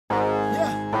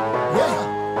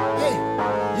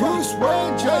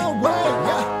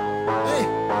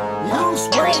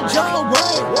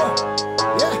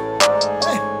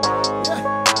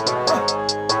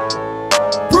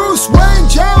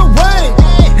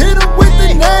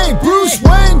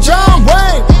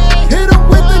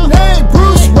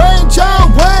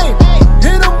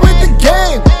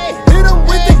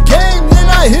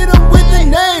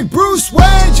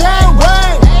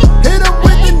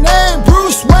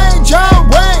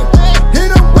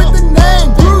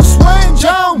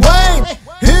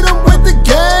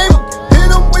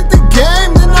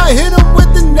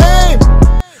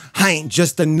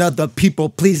just another people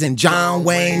pleasing John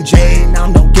Wayne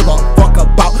J-NAHM don't give a fuck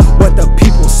about what the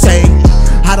people say.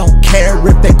 I don't care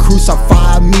if they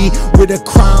crucify me with a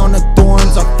crown of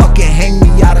thorns or fucking hang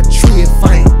me out a tree. If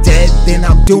I ain't dead, then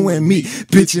I'm doing me,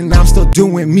 bitch, and I'm still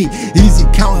doing me. Easy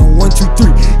counting 1, 2,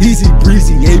 3, easy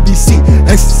breezy, ABC,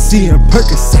 ecstasy and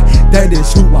Percocet. That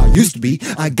is who I used to be.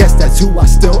 I guess that's who I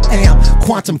still am.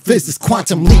 Quantum physics,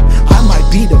 quantum leap. I might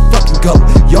be the fucking goat.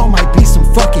 Y'all might be some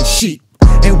fucking sheep.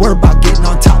 Ain't worried about getting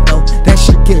on top though. That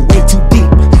shit get way too deep.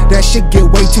 That shit get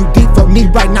way too deep for me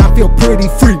right now. I feel pretty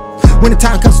free. When the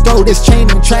time comes to throw this chain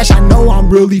in trash, I know I'm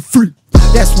really free.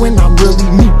 That's when I'm really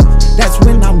me. That's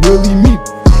when I'm really me.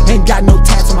 Ain't got no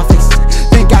tats on my face.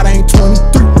 Thank God I ain't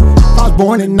 23. I was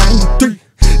born in 93.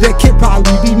 That kid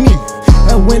probably be me.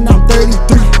 And when I'm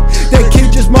 33, that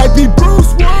kid just might be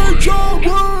Bruce Wayne. John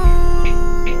Wayne.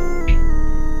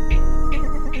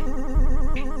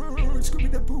 It's gonna be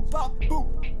the boop bop boop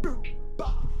boop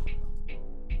bop.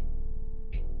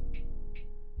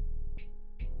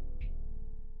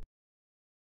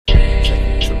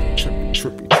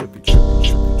 Trippy, trippy, trippy, check it,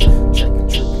 trippy,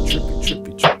 trippy, trippy,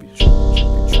 trippy, trippy,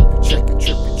 check it,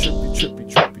 trippy, trippy, trippy, trippy, trippy, check it, trippy, trippy,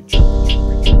 trippy,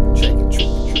 trippy,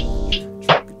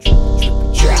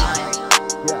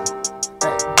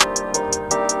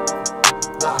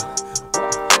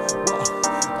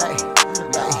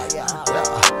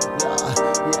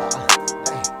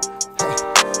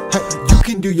 you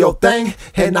can do your thing,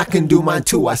 and I can do mine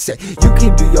too. I said, you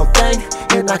can do your thing,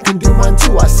 and I can do mine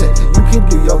too. I said, you can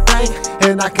do your thing,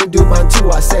 and I can do mine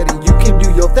too. I said, and you can do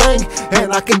your thing,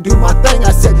 and I can do my thing.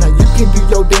 I said, now you can do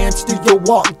your dance, do your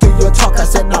walk, do your talk. I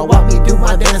said, now watch me do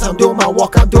my dance, I'm doing my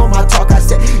walk, I'm doing my talk. I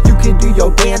said, you can do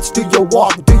your dance, do your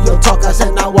walk, do your talk. I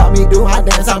said, now watch me do my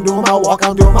dance, I'm doing my walk,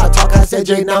 I'm doing my talk. I said,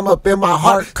 J-NAHM up in my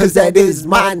heart, cause that is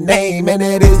my name, and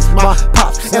it is my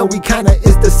pops, and we kinda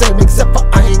is the same, except for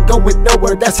I ain't going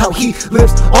nowhere. That's how he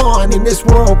lives on in this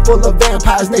world full of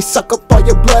vampires, and they suck up all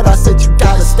your blood. I said, you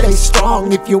gotta stay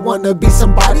strong if you wanna be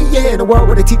somebody, yeah. In a world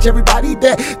where they teach everybody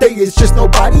that they is just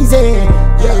nobody's in,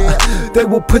 yeah. They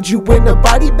will put you in a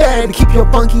body bag to keep your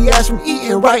funky ass from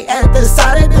eating right at the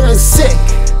side of them. Sick,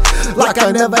 like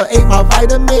I never ate my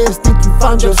vitamins. Think you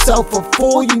found yourself a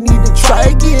fool, you need to try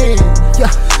again,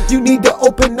 yeah. You need to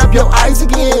open up your eyes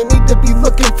again, need to be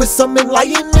looking for some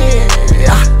enlightenment,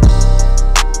 yeah.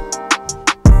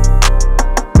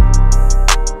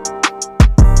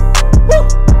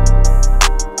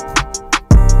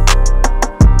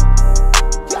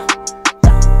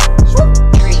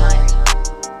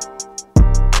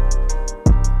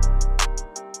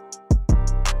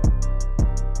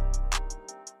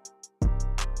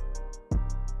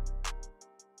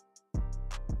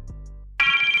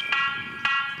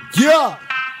 Yeah.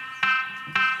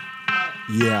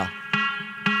 Yeah.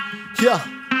 Yeah.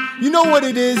 You know what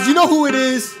it is. You know who it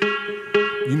is.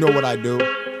 You know what I do.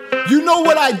 You know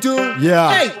what I do.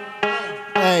 Yeah. Hey.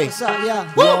 Hey. What's up?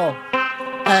 Yeah. Woo.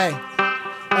 Hey.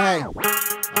 Hey.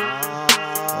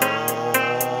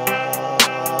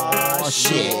 Oh,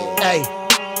 shit. Hey.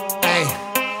 Hey.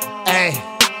 Hey.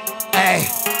 Hey.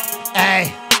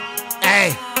 Hey.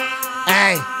 Hey.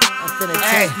 Hey. I'm finna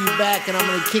take you back and I'm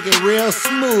gonna kick it real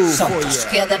smooth for you.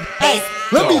 Hey,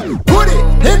 let me put it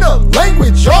in a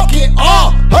language y'all can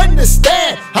all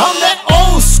understand. I'm that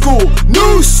old school,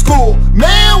 new school,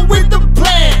 man with the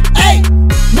plan. Hey,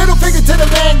 middle finger to the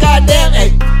man, goddamn.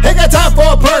 Hey, ain't got time for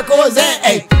a perk or a Zan.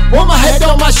 Hey, want my head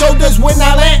on my shoulders when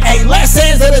I land. Hey, last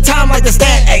hands at a time like the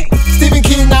stand. Hey, Stephen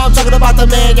King, now I'm talking about the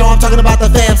man. Yo, I'm talking about the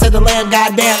fam, said the lamb,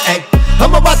 goddamn. Hey,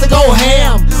 I'm about to go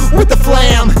ham with the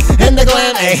flam and the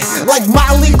glam, ayy. Like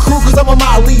Motley Crew, cause I'm a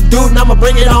Motley dude, and I'ma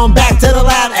bring it on back to the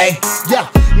lab, ayy. Yeah,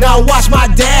 now watch my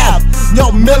dab.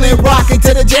 Yo, Millie rockin'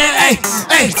 to the jam, ayy.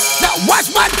 Ayy, now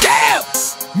watch my dab.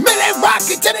 Millie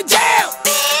rockin' to the jam.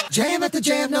 Jam at the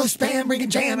jam, no spam, bringing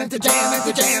jam at the jam, at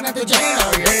the jam, at the jam.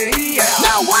 Oh, yeah, yeah.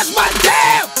 Now watch my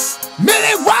dab.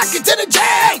 Millie rockin' to the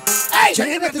jam. Hey,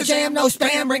 jam at the jam, no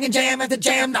spam, bringing jam at the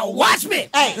jam. Now watch me.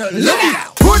 Hey, look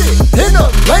out. Put it in a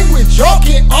language y'all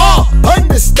can all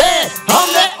understand. I'm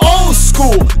that old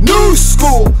school, new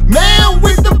school, man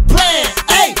with the plan.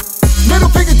 Hey, middle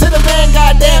finger to the man,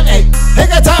 goddamn. Hey, ain't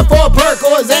got time for a perk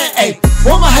or a Zan. Hey,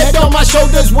 want my head on my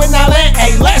shoulders when I land.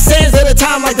 Hey, last hands at a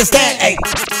time like the stand. Hey.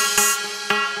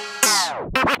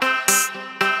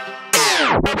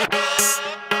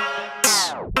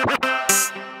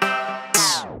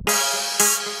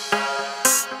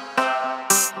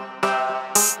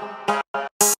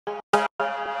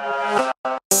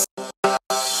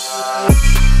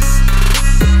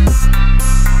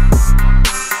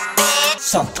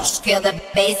 Santos, feel the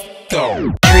bass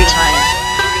go. TREETIME.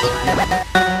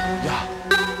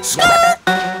 Yeah. Mic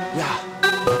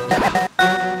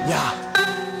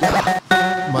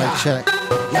check.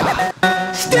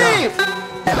 Steve!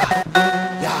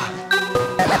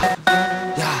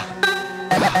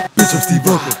 Bitch, I'm Steve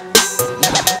Urkel.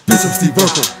 Bitch, I'm Steve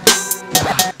Urkel.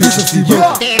 Bitch, I'm Steve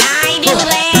Urkel. Did I do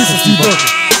that? Bitch, I'm Steve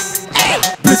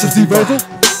Urkel. Bitch, I'm Steve Urkel.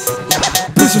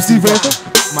 Bitch, I'm Steve Urkel.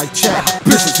 Mic check.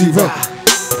 Bitch, I'm Steve Urkel.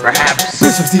 Perhaps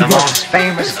Bitch, I'm Steve the Urkel. most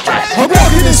famous classic. I'm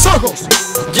walking in circles.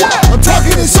 Yeah, I'm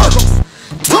talking in circles.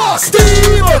 Talk,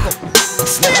 Steve Urkel.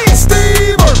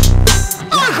 Steve Urkel.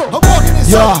 I'm walking in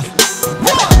circles.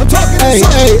 I'm talking in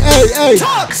circles. Hey.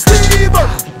 Talk, Steve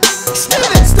Urkel.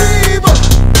 Steve Urkel.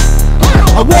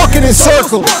 I'm walking in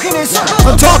circles.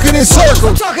 I'm talking in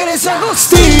circles.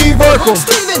 Steve Urkel.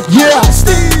 Yeah.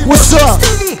 What's up?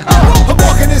 I'm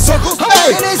walking in circles.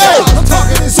 Hey. I'm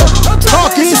talking in circles.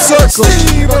 Talking in circles.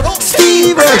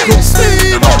 Steve Urkel.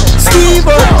 Steve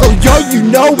Urkel. Yo, you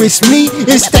know it's me.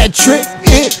 It's that trick.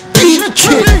 It be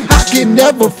kid. I can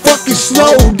never fucking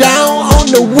slow down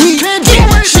on the weekend.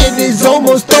 Shit is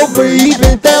almost over,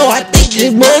 even though I think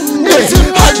it's Monday.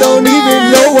 I don't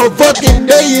even know a fucking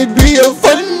day. It'd be a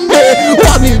fun day.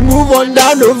 Watch me move on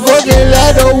down the fucking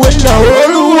ladder when I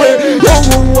run away. Know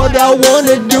what I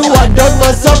wanna do. I dug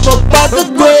myself up out the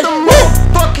grave.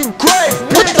 Fucking grave.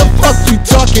 What the fuck you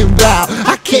talking about?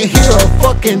 I can't hear a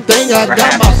fucking thing. I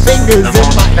got my fingers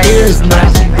in my ears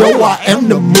now. Yo, I am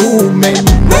the moon, man.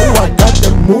 You know I got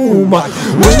the moon.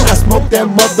 When I smoke that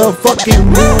motherfucking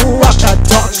moon, I got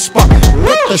talk spot.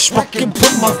 With the smoke and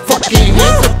put my fucking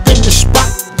hands up in the spot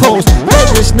post.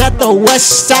 But it's not the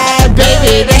west side,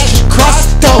 baby. That's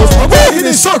cross toes. I'm walking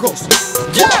in circles.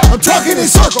 Yeah, I'm talking in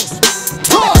circles.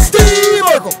 Talk, Steve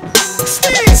Urkel.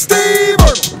 Steve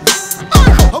Urkel.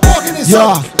 I'm walking in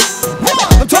circles.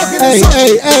 I'm talking in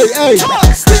circles. Hey.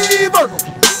 Talk, Steve Urkel.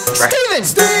 Perhaps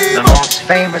Steve the Urkel. most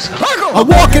famous classic. I'm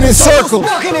walking in circles.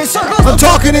 I'm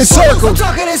talking in circles.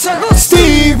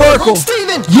 Steve Urkel.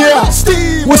 Yeah.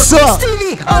 Steve. What's up?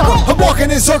 I'm walking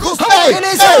in circles. Hey.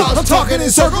 I'm talking in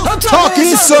circles.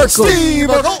 Talking in circles. Steve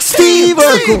Urkel. Steve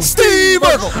Urkel. Steve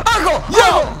Urkel.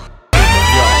 Yo.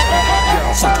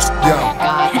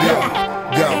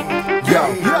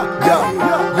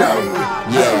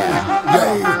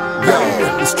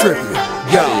 It's trippy.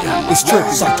 It's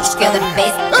trippy.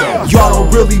 Y'all don't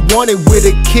really want it with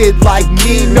a kid like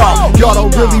me, no. Y'all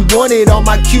don't really want it on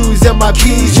my Q's and my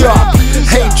P's, y'all.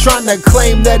 Ain't trying to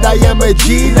claim that I am a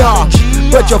G, no.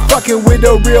 But you're fucking with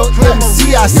a real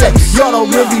MC, I say. Y'all don't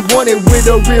really want it with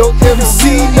a real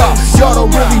MC, no. Y'all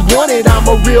don't really want it, I'm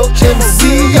a real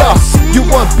MC, yeah. You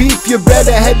want beef, you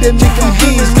better head to Mickey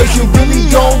D's, cause you really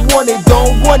don't want it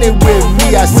with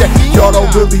me, I say. Y'all don't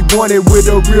really want it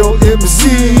with a real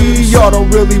MC. Y'all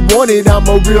don't really want it, I'm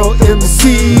a real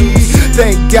MC.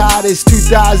 Thank God it's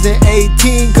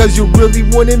 2018, cause you really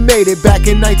wouldn't made it back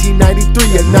in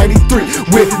 1993 and 93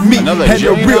 with me and a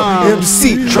real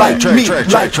MC like me,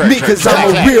 cause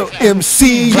I'm a real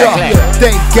MC, yeah.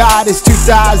 Thank God it's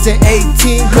 2018,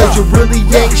 cause you really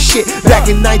ain't shit. Back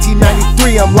in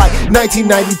 1993, I'm like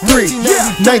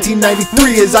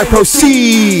 1993 as I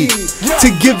proceed to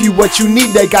give you what you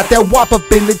need. They got that wop up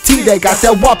in the tea, they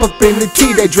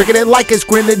drinking it like it's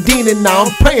grenadine, and now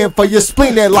I'm praying for your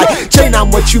spleen. They're like,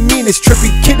 J-NAHM, what you mean? It's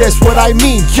trippy, kid, that's what I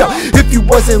mean. Yo, if you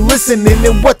wasn't listening,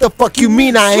 then what the fuck you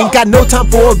mean? I ain't got no time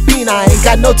for a bean, I ain't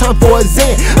got no time for a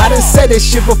zan. I done said this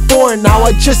shit before, and now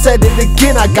I just said it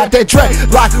again. I got that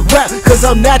dreadlock rap, cause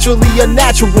I'm naturally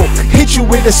unnatural. Hit you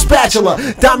with a spatula,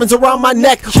 diamonds around my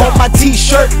neck, on my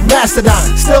t-shirt,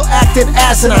 Mastodon. Still acting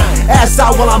asinine, ass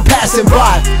out while I'm passing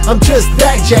by. I'm just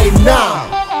that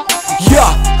J-NAHM.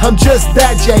 Yeah, I'm just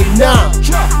that J-NAHM.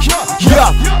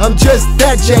 Yeah, I'm just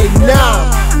that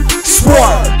J-NAHM.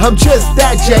 Swerve, I'm just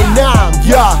that J-NAHM.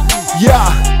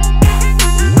 Yeah.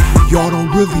 Y'all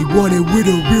don't really want it with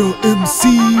a real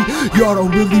MC. Y'all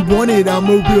don't really want it, I'm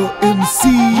a real MC.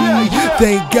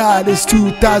 Thank God it's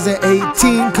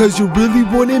 2018, cause you really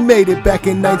wouldn't made it back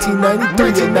in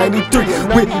 1993 and 93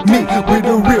 with me, with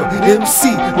a real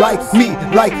MC like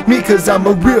me, cause I'm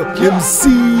a real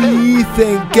MC.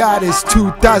 Thank God it's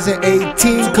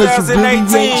 2018, cause you really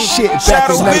ain't shit back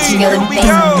in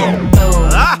 1993.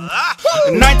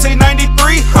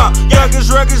 1993,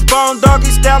 youngest, rugged, bone,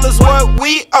 doggy style is what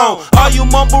we own. All you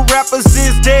mumble rappers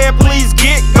is dead, please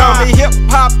get gone. The hip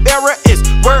hop era is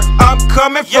where I'm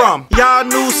coming from. Y'all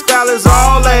new style is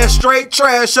all ass, straight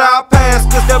trash, I'll pass.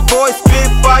 Cause the voice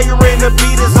spit fire and the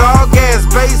beat is all gas.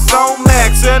 Bass on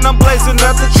max, and I'm blazing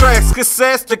up the tracks.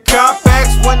 Cassettes to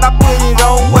compacts when I put it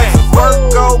on wax.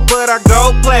 Work go, but I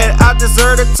go plat. I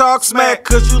deserve the talk smack,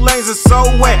 cause you lanes are so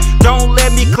whack. Don't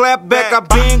let me clap back, I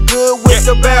been good with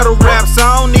the battle raps.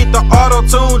 I don't need the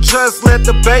auto-tune, just let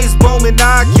the bass boom and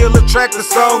I kill a track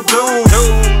that's on doom.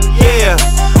 Yeah,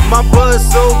 my buzz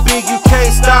so big you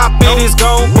can't stop it. It's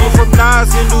gon' move from Nas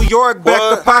in New York back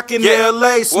to Pac in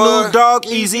LA. Snoop Dogg,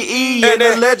 Eazy-E, and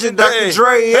the legend Dr.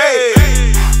 Dre.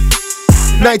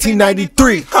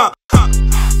 1993.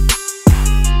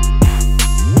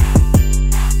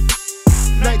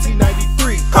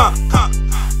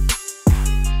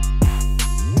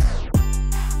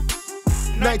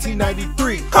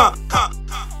 1993. 1993.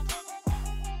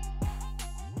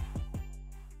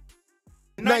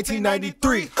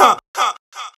 1993.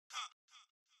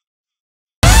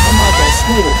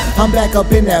 I'm back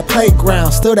up in that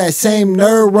playground, still that same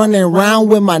nerd running around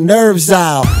with my nerves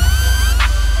out.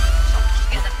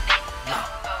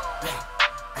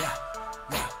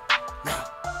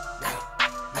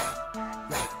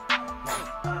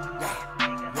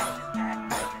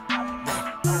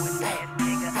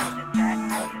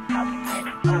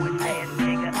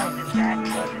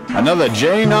 Another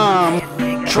J-NAHM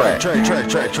track. Clack,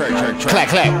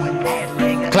 clack.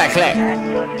 Clack, clack.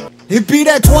 It be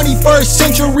that 21st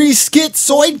century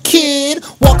schizoid kid.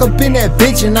 Walk up in that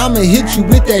bitch and I'ma hit you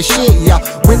with that shit, y'all.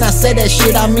 When I say that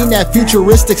shit, I mean that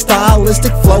futuristic,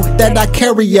 stylistic flow that I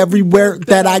carry everywhere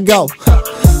that I go.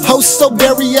 Host so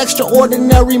very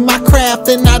extraordinary, my craft,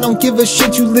 and I don't give a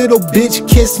shit, you little bitch,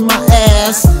 kiss my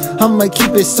ass. I'ma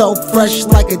keep it so fresh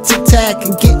like a Tic Tac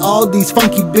and get all these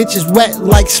funky bitches wet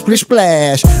like Splish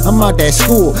Splash. I'm out that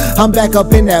school, I'm back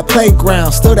up in that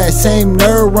playground, still that same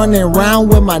nerd running around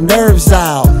with my nerves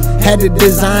out. Had to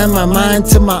design my mind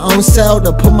to my own cell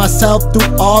to put myself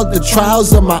through all the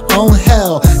trials of my own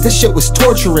hell. This shit was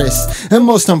torturous and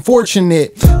most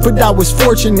unfortunate, but I was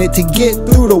fortunate to get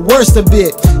through the worst of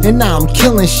it. And now I'm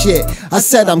killing shit. I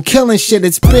said I'm killing shit.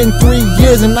 It's been 3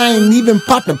 years and I ain't even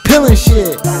popped a pill and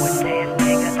shit.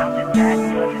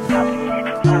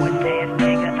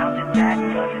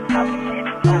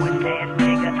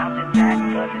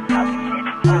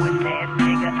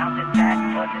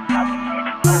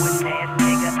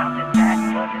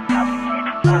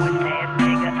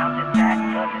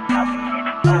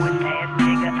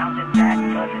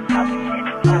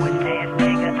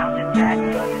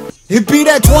 It be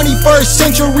that 21st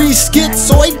century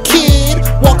schizoid kid.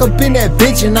 Walk up in that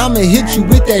bitch and I'ma hit you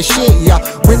with that shit, y'all.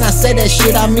 When I say that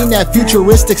shit, I mean that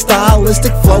futuristic,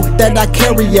 stylistic flow that I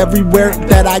carry everywhere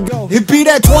that I go. It be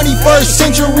that 21st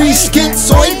century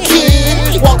schizoid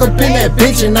kid. Walk up in that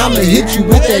bitch and I'ma hit you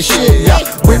with that shit, y'all.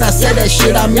 When I say that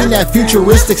shit, I mean that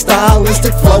futuristic,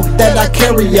 stylistic flow that I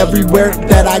carry everywhere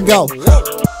that I go.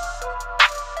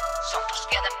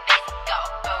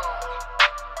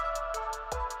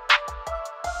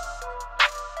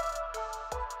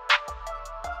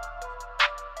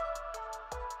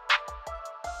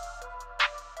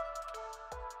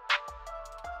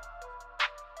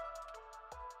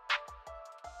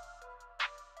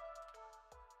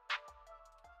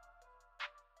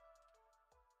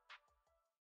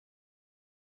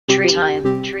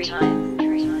 TREETIME.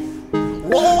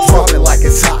 Drop it like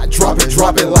it's hot, drop it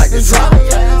like it's hot.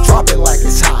 Drop it like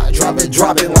it's hot, drop it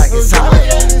like it's hot.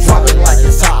 Drop it like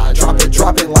it's hot,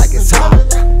 drop it like it's hot.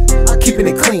 I'm keeping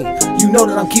it clean, you know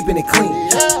that I'm keeping it clean.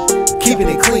 Keeping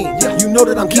it clean, you know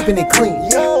that I'm keeping it clean.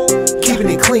 Keeping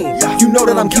it clean, you know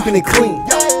that I'm keeping it clean.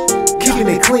 Keeping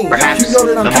it clean, you know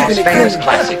that I'm keeping it clean.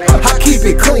 I keep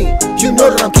it clean, you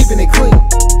know that I'm keeping it clean.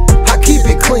 I keep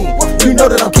it clean, you know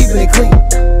that I'm keeping it clean.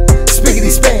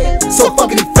 Spiggity span, so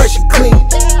funkity fresh and clean.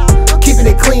 Keeping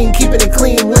it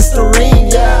clean, Listerine,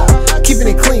 yeah. Keeping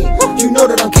it clean, you know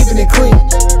that I'm keeping it clean.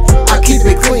 I keep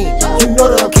it clean, you know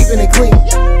that I'm keeping it clean.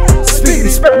 Spiggity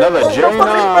span, Another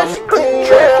J-NAHM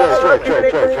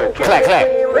track. Clack, clack.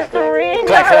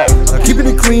 Clack, clack. Keeping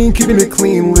it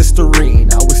clean,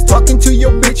 Listerine. I was talking to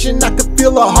your bitch and I could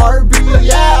feel a heartbeat,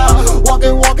 yeah.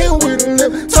 Walking with a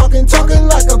lip, talking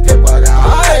like a pimp. But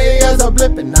high as a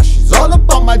blip, and now she's all up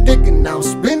on my dick, and now I'm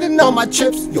spending all my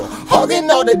chips. Yo, hogging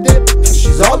all the dip, and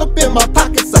she's all up in my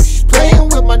pockets like she's playing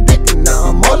with my dick. And now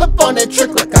I'm all up on that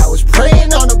trick like I was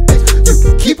praying on a bitch. You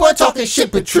can keep on talking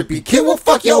shit, but Trippy kid will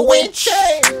fuck your winch.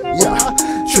 Yeah,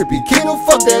 Trippy kid will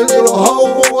fuck that little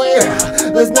hoe.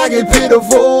 Yeah, let's not get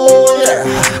pitiful. Yeah,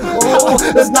 oh,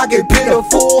 let's not get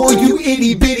pitiful. You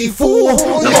itty bitty fool.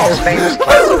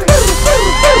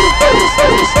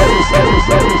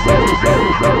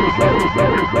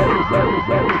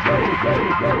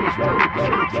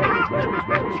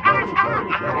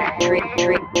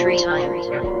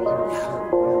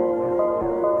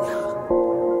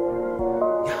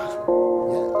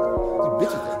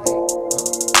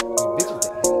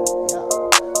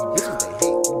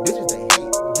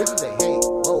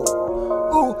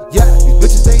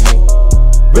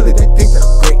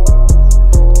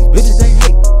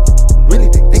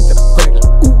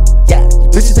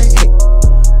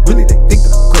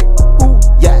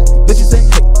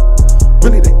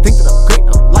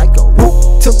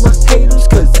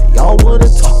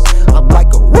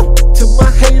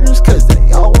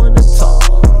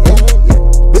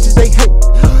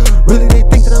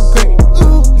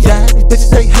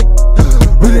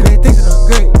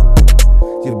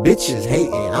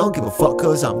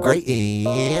 cause I'm great.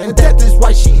 And death is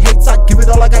why she hates. I give it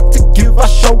all I got to give. I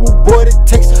show her what it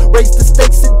takes. Raise the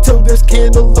stakes until there's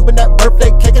candles up in that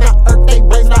birthday cake. And I earn they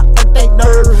brains, and I earn they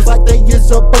nerves like they is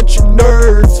a bunch of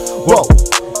nerds. Whoa,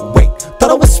 wait,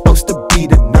 thought I was supposed to be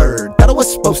the nerd. Thought I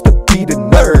was supposed to be the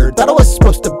nerd. Thought I was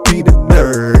supposed to be the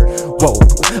nerd. Whoa,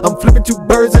 I'm flipping two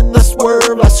birds in the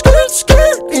swerve like skirt,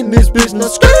 skirt in this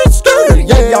business. Skirt, skirt,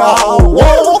 yeah,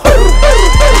 whoa.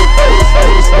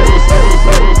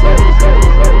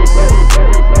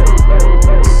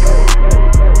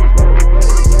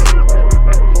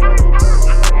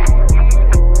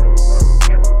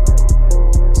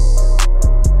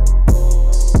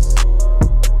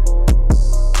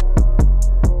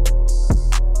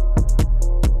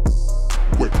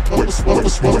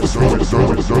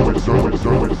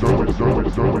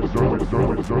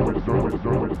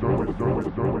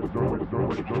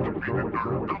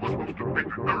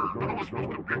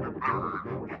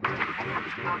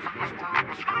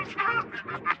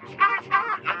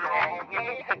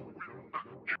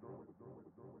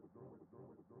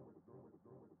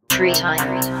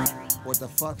 TREETIME. What the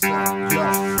fuck's up? Yo.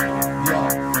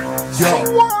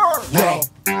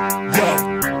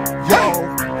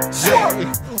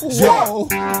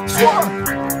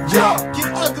 Get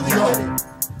ugly with it.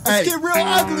 Let's get real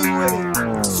ugly with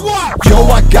it. Swerve. Yo,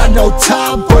 I got no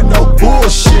time for no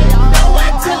bullshit.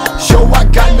 Yo, I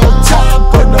got no time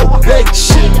for no fake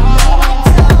shit.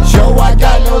 Yo, I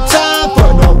got no time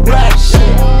for no rap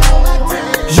shit.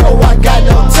 Yo, I got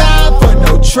no time for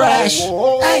no trash.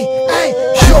 Hey, hey.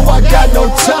 Yo, I got no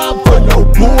time for no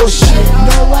bullshit.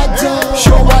 No, I don't.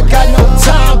 Yo, I got no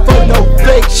time for no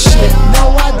fake shit. No,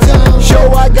 I don't. Yo,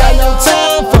 I got no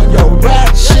time for no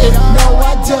rap shit. No,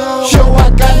 I don't. Yo, I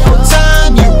got no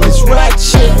time, you is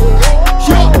ratchet.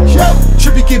 Yo,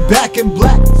 Trippy get back in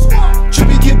black.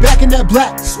 Trippy get back in that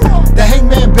black. The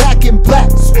hangman back in black.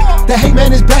 The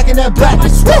hangman is back in that black.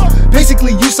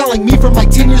 Basically, you sound like me from like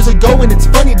 10 years ago, and it's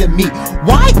funny to me.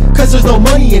 Why? Cause there's no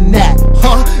money in that.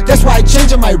 Huh? That's why I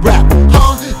changed my rap.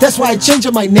 Huh? That's why I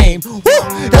changed my name. Woo!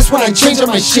 That's when I changed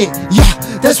my shit.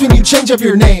 Yeah, that's when you change up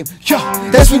your name. Yeah,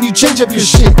 that's when you change up your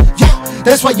shit. Yeah,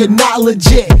 that's why you're not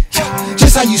legit. Yeah,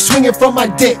 just how you swing it from my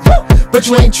dick. But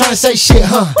you ain't trying to say shit,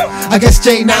 huh? I guess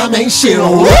J-NAHM ain't shit.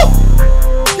 Woo!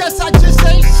 Guess I just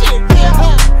ain't shit.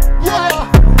 Yeah,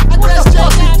 yeah. I guess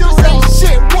J-NAHM just ain't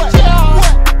shit. What?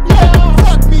 What?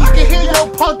 Fuck me. I can hear your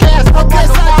punk ass. I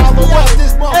guess I just blew up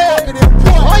this motherfucker in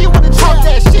point. Why you wanna talk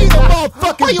that shit?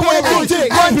 Motherfucker. Why you wanna do dick?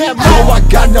 Run that mouth. Yo, I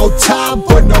got no time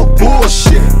for no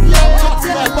bullshit.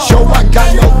 Yo, I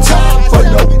got no time for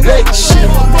no fake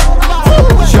shit.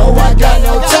 Yo, I got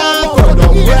no time for no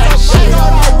rap shit.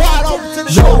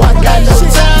 Yo, I got no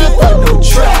time for no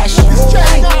trash.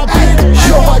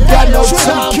 Yo, I got no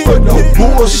time for no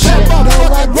bullshit.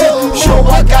 Yo,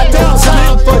 I got no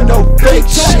time for no fake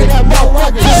shit.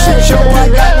 Yo, I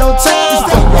got no time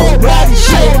for no rap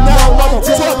shit.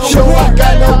 Yo, I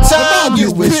got no time, you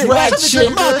is ratchet.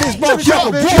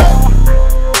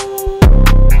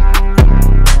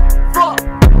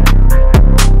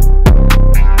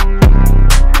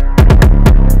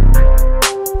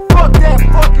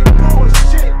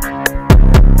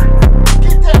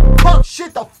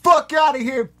 Get the fuck out of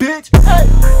here, bitch! Hey!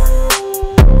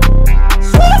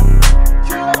 Swerve!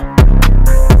 Yeah!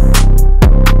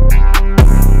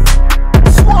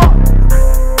 Swerve!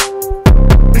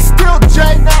 It's still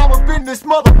J-NAHM up in this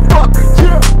motherfucker,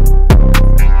 yeah!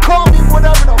 Call me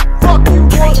whatever the fuck you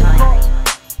want to call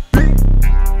me, bitch!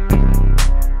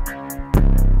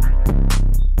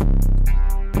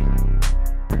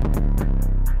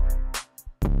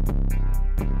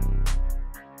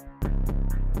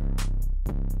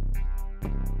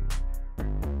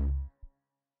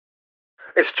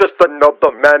 It's just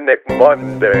another Manic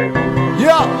Monday.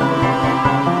 Yeah!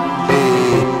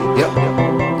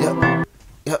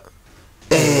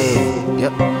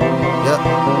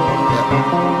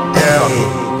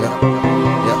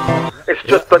 It's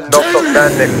just another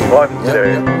Manic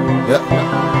Monday.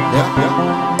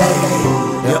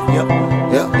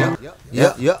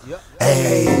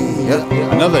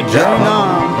 Another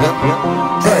J-NAHM.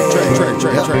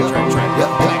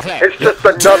 It's just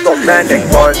another Manic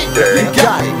Monday. You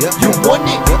got it, you want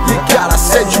it, you got it. I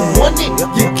said you want it,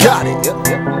 you got it.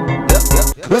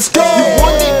 Let's go. You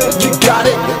want it, you got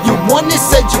it. You want it,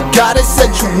 said you got it.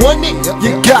 Said you want it,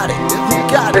 you got it. You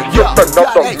got it. It's just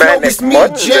another Manic it's me,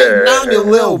 Monday. J-NAHM, you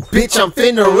little bitch. I'm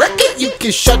finna wreck it. You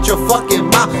can shut your fucking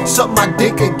mouth. Suck my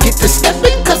dick and get to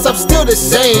stepping. Cause I'm still the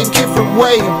same kid from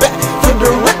way back. From the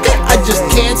record, I just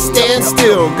can't stand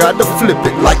still. Gotta flip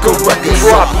it like a record.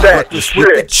 Drop that Reckless with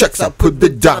the shit. checks, I put the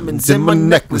diamonds in my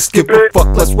necklace. Give a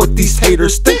fuck less what these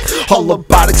haters think. All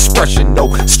about expression,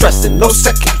 no stressing, no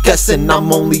second guessing.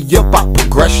 I'm only about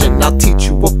progression. I'll teach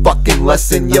you a fucking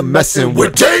lesson. You're messing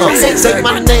with say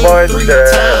my name 3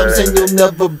 times and you'll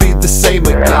never be the same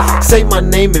again. Say my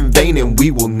name in vain and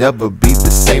we will never be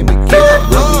the same again. I'm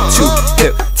really too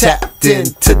hip, tapped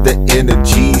into the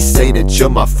energy. Say that you're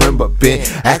my friend but been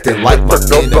acting like my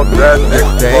enemy.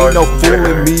 There ain't no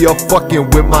fooling me or fucking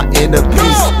with my inner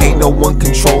peace. Ain't no one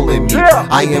controlling me.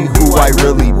 I am who I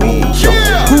really be. Yo,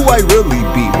 who I really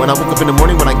be. When I wake up in the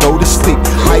morning, when I go to sleep,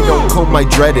 I don't comb my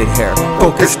dreaded hair.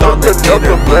 Focused on the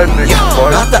inner me.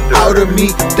 Not the outer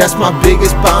me. That's my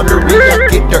biggest boundary. I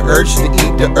get the urge to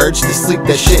eat, the urge to sleep.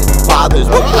 That shit bothers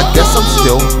me. I guess I'm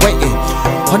still waiting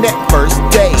on that first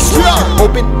day.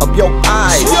 Open up your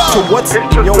eyes to what's in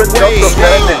your way.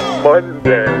 Manic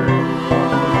Monday.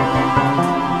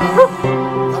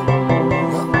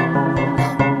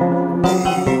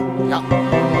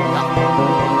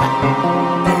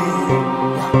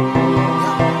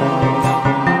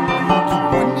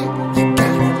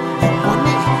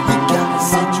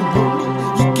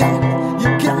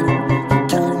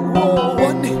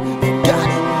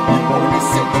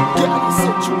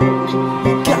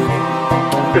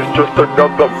 It's just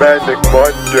another Manic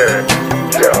Monday.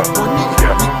 Yeah.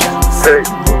 Hey.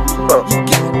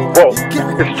 Whoa.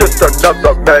 It's just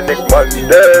another Manic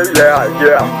Monday.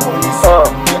 Yeah.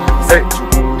 Hey.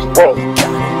 Whoa.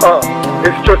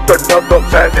 It's just another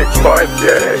Manic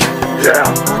Monday. Yeah.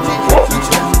 Whoa.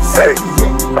 Hey.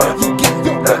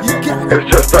 It's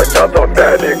just another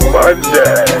Manic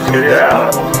Monday.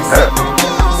 Yeah.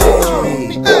 Whoa.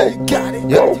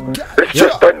 It's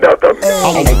just another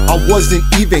I wasn't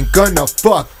even gonna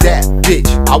fuck that bitch.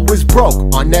 I was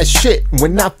broke on that shit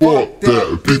when I fucked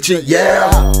that bitch. Yeah.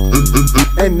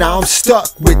 And now I'm stuck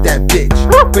with that bitch.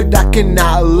 But I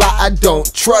cannot lie, I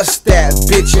don't trust that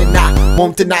bitch. And I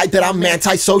won't deny that I'm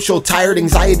antisocial. Tired,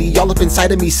 anxiety all up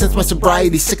inside of me since my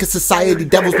sobriety. Sick of society,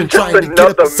 devil's been trying to get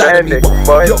up inside of me.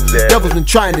 Yo, devil's been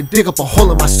trying to dig up a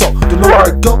hole in my soul. Don't know where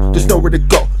to go, there's nowhere to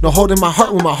go. No holding my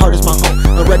heart when my heart is my home.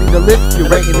 I'm ready to live, you're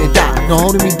ready to die. No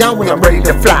holding me down when I'm ready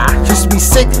to fly. Used to be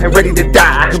sick and ready to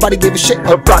die. Nobody gave a shit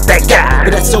about that guy.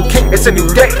 But that's okay, it's a new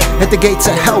day. At the gates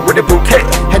of hell with a bouquet.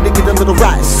 Had to get a little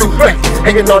rise, souffle.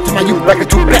 Hanging on to my youth like a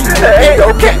toupee. Hey,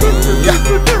 okay. Yeah,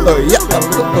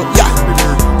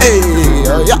 hey,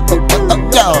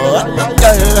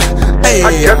 hey.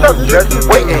 I guess I'm just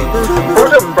waiting for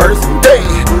the first day.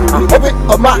 I'm open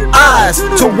up my eyes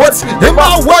to what's in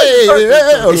my way.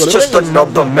 It's just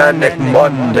another Manic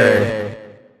Monday.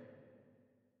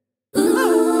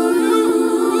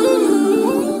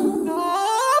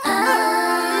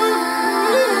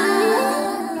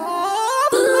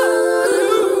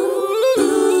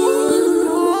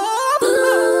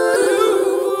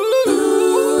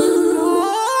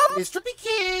 It's Trippy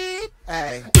Kid.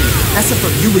 Hey. Answer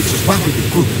from you is just rocking the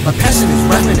group. My passion is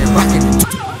rapping and rocking and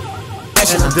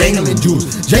passion, I'm dangling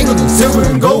jewels, jangling silver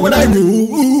and gold when I knew.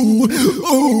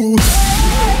 Ooh.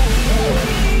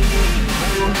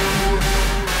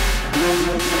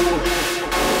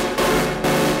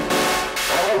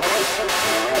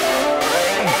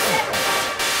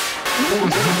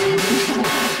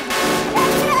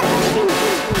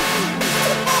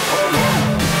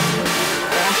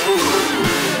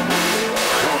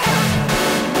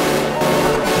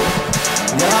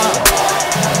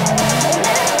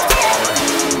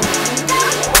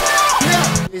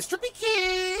 It's Trippy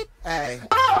Kid. Hey.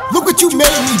 Look what you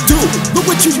made me do. Look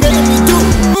what you made me do.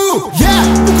 Ooh, yeah.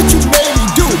 Look what you made me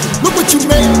do. Look what you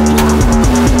made me.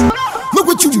 Look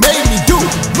what you made me do.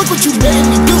 Look what you made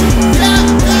me do. Yeah,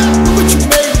 yeah. Look what you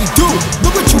made me do.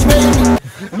 Look what you made me.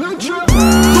 Look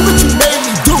what you made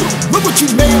me do. Look what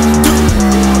you made me do.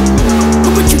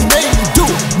 Look what you made me do.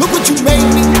 Look what you made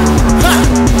me.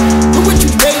 Look what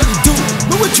you made me do.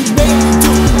 Look what you made me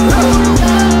do. Look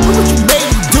what you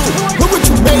made me do. Look what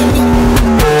you made me.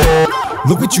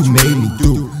 Look what you made me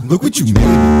do. Look what you made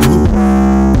me do.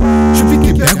 Trippy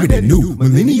get back with that new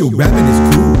millennial rapping is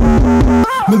cool.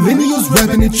 Millennials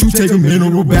rapping and you take a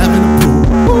mineral bath in the pool.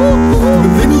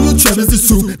 Millennial Trevor's the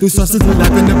soup. The sauce is the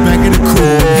lap in the back of the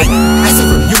cool. Hey, I said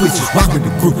from you it's just rocking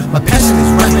the group. My passion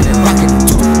is rapping and rocking the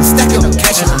too. Stacking up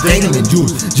cash and I'm dangling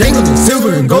jewels, jangling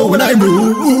silver and gold when I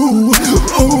move. Ooh,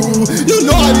 ooh, you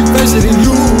know I be fresher than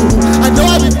you. I know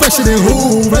I be fresher than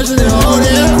who? Fresher than all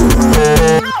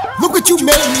them. Look what you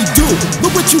made me do.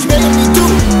 Look what you made me do.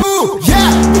 Ooh,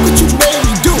 yeah. Look what you made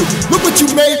me do. Look what you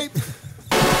made.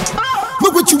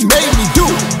 Look what you made me do.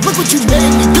 Look what you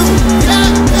made me do. Yeah,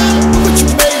 yeah. Look what you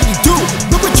made me do.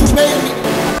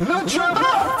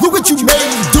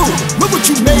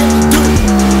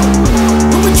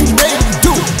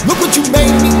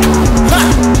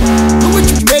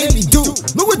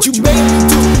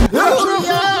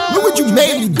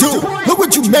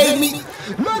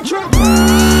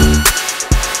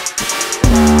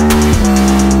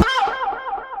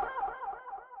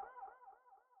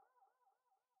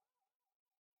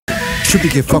 Trippy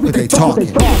get fuck what they talking.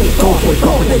 Go boy,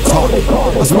 fuck what they talking.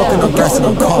 I'm smoking, I'm gassing,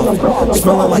 I'm coughing.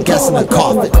 Smelling like gas in a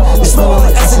coffin. You smelling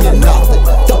like ass and you're nothing.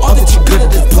 The other you good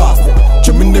at this bluffing.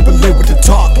 You manipulate with the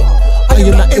talking. I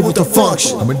am not able to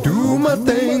function. I'ma do my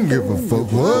thing, give a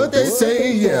fuck what they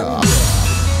say, yeah.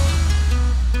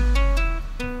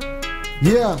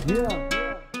 Yeah.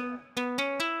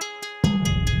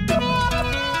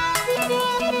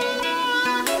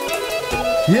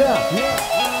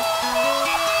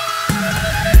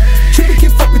 Trippy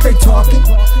can fuck what they talking.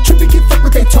 Trippy can fuck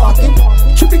what they talking.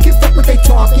 Trippy can fuck what they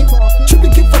talking. Trippy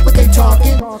can fuck what they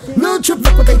talking. Lil Trip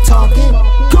fuck what they talking.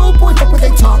 Go boy fuck what they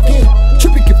talking.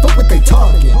 Trippy can fuck what they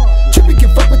talking. Trippy can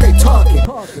fuck what they talking.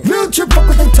 Lil Trip fuck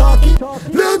what they talking.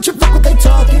 Lil Trip fuck what they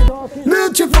talking.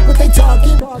 Lil Trip fuck what they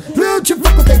talking. Lil Trip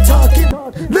fuck what they talking.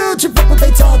 Lil Trip fuck what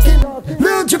they talking.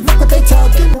 Lil Trip fuck what they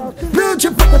talking. Lil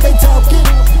Trip fuck what they talking.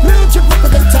 Lil Trip fuck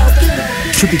what they talking.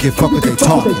 Trippy can fuck what they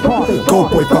talking. Go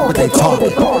boy fuck what they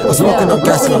talking. I'm smoking, I'm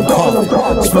gassing, I'm coughing.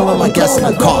 Smelling like gas in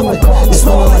a coffin. You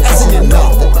smelling like ass and you're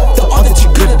nothing. The other you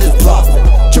good at this bluffing.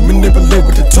 You manipulate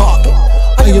with the talking.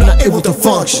 I am not able to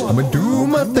function. I'ma do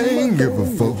my thing, give a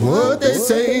fuck what they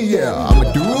say, yeah.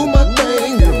 I'ma do my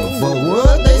thing, give a fuck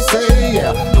what they say,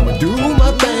 yeah. I'ma do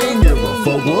my thing, give a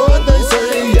fuck what they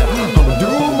say, yeah. I'ma do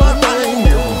my thing,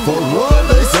 give a fuck what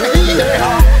they say,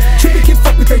 yeah. Trippy can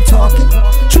fuck what they talking.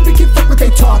 Trippy can fuck what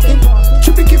they talking.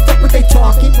 Trippy can fuck what they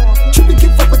talking. Trippy can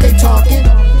fuck what they talking.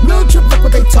 Lil Trip fuck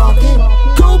what they talking.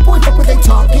 Go boy fuck what they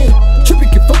talking. Trippy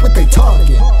can fuck what they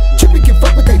talking. Trippy can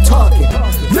fuck what they talking.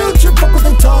 Lil Trip fuck what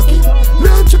they talking.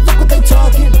 Lil Trip fuck what they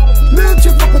talking. Lil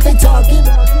Trip fuck what they talking.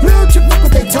 Lil Trip fuck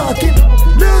what they talking.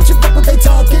 Lil Trip fuck what they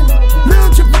talking.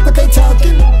 Lil Trip fuck what they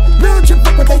talking. Lil Trip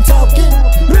fuck what they talking.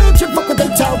 Lil Trip fuck what they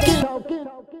talking.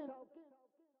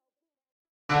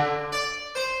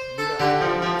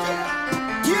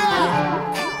 Yeah.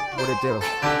 What it do?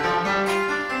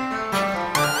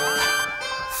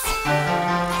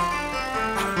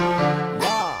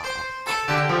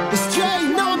 It's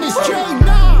J-NAHM, it's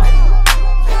J-NAHM.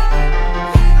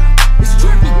 It's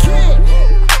Trippy Kid.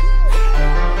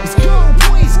 It's go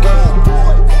boy, it's go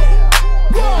boy.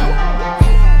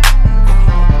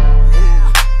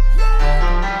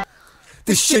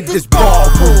 This shit is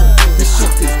ballroom. This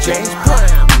shit is James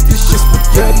Brown. This shit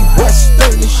spaghetti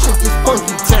western. This shit is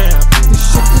funky town. This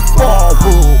shit is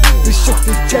ballroom. This shit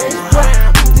is James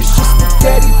Brown. This shit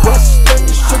spaghetti western.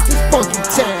 This shit is funky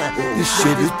town. This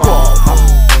shit is ballroom.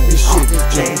 This shit is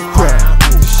James Brown.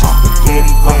 This shit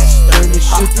spaghetti western. This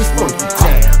shit is funky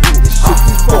town. This shit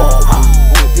is ballroom.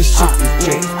 This shit is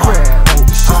James Brown.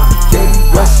 This shit spaghetti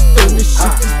western. This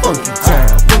shit is funky town.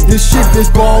 This shit is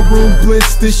ballroom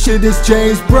blitz. This shit is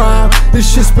James Brown.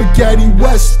 This shit spaghetti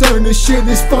western. This shit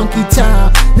is funky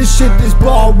town. This shit is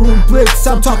ballroom blitz.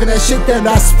 I'm talking that shit that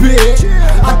I spit.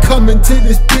 I come into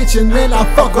this bitch and then I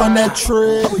fuck on that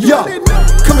trip. Yo,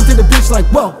 coming to the bitch like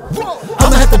whoa.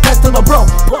 I'ma have to pass to my bro.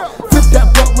 Flip that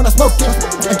blunt when I smoke it.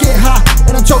 I get high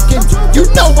and I'm choking. You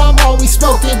know I'm always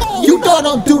smoking. You know I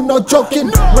don't do no joking.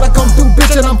 When I come through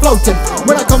bitch and I'm floating.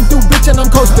 When I come through bitch and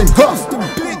I'm coasting.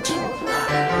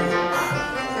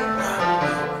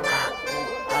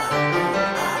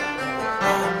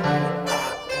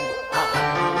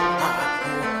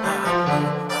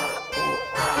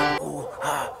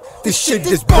 This shit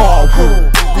is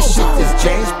ballroom. This shit is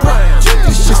James Brown.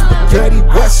 This shit spaghetti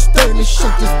western. This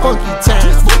shit is funky town.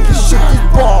 This shit is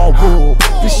ballroom.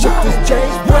 This shit is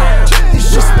James Brown.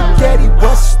 This shit spaghetti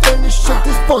western. This shit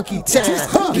is funky town.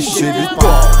 This shit is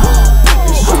ballroom.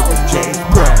 This shit is James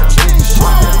Brown. This shit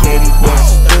spaghetti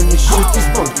western. This shit is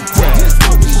funky town.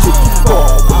 This shit is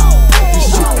ballroom.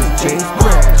 This shit is James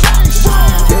Brown. This shit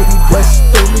spaghetti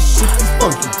western. This shit is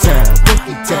funky town.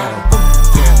 Funky town.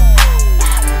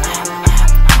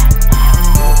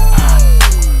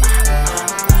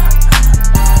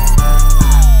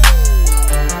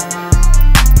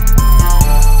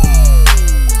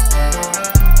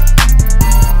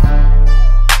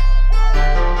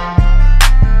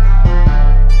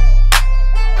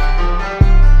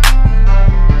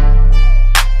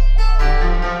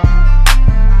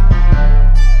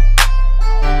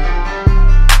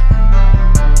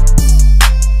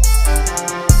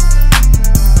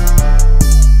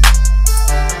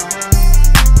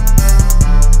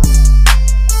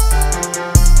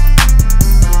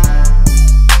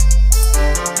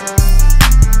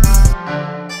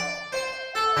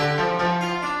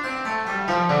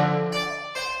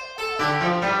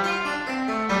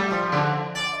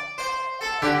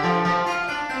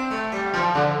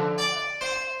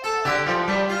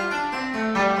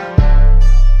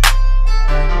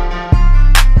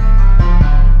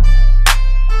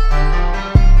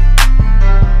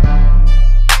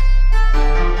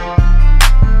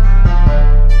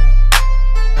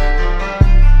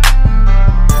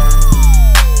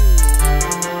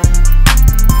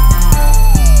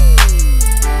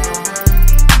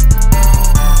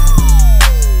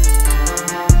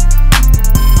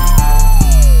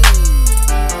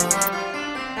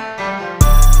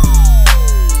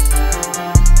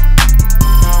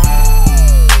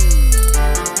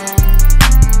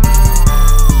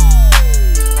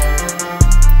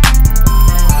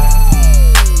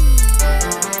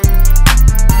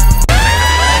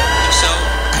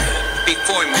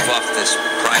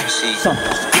 see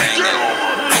wearing it.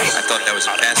 I thought that was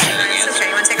a fascinating answer. Okay,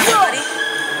 you want to take off the hoodie?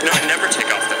 No, I never take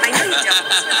off the I hoodie. know you don't.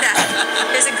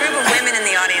 There's a group of women in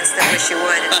the audience that wish you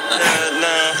would.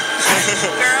 No.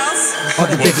 Girls? All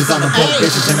the bitches on the boat,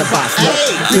 bitches in the box, look.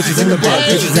 Bitches in the boat,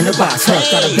 bitches in the box, look.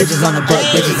 All the bitches on the boat,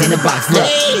 bitches in the box, look.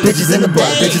 Bitches in the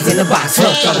boat, bitches in the box,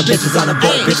 look. All the bitches on the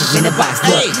boat, bitches in the box,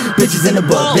 look. Bitches in the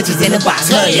boat, bitches in the box,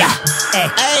 look. Yeah.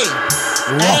 Hey.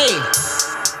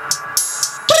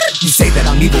 You say that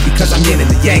I'm evil because I'm yin and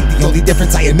the yang. The only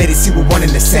difference, I admit it, see we're one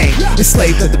and the same.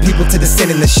 Enslaved of the people to the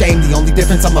sin and the shame. The only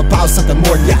difference, I'm about something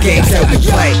more than the games that we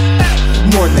play.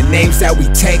 More than the names that we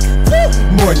take.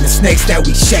 More than the snakes that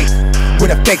we shake.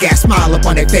 With a fake ass smile up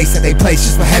on their face that they place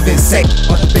just for heaven's sake.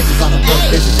 All the bitches on the boat,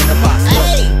 bitches in the box,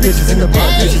 look. Bitches in the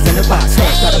boat, bitches in the box, look.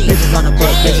 All the bitches on the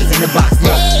boat, bitches in the box,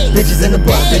 look. Bitches in the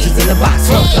boat, bitches in the box,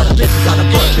 look. All the bitches on the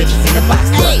boat, bitches in the box,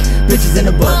 look. Bitches in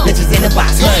the boat, bitches in the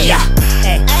box, look. Yeah.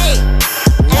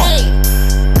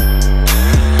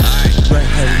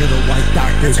 Redhead, little white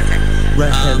dot bitch.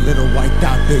 Redhead, little white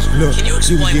dot bitch. Look, Can you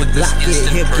explain get what this blocked, get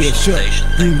instant hip, get shook. personalization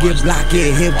You thing can get was? blocked,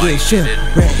 get hip, Why get shook. did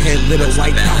it? Redhead, little What's the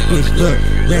white dot value of bitch. it? Look,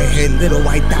 redhead, little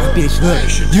white dot bitch. Look,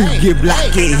 you can get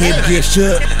blocked, get hip, get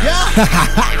shook.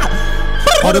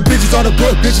 All the bitches on the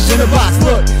book, bitches in the box,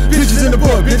 look. Bitches in the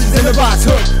book, bitches in the box,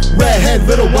 hook. Redhead,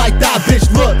 little white dot bitch,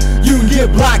 look. You can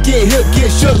get blocked, get hip,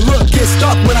 get shook, look. Get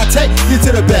stuck when I take you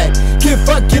to the bed. Get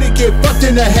fucked, get it, get fucked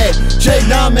in the head.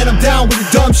 J-NAHM, man, I'm down with the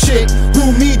dumb shit.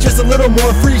 Who me, just a little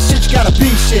more free shit. You gotta be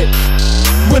shit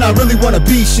when I really wanna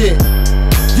be shit.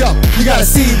 Yo, you gotta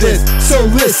see this. So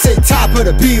listen, top of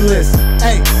the B list.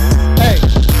 Hey.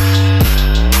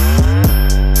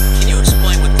 Can you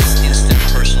explain what this instant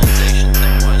personalization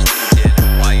thing was that you did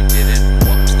and why you did it?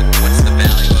 What's the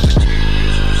value of it to your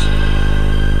users?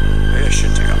 Maybe I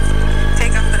should take off the hoodie.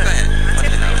 Take off the hoodie. Go ahead. What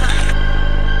the hell?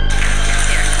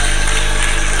 Here.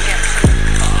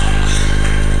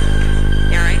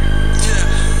 You alright?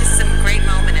 This is a great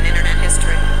moment in internet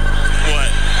history. What?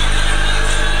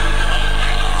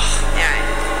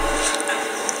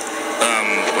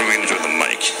 What are we gonna do with the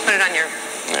mic? Put it on your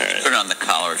Alright. Put it on the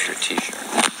collar of your t-shirt.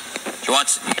 Do you want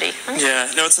some? hoodie. Yeah,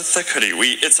 no, it's a thick hoodie.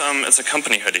 It's a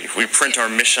company hoodie. We print our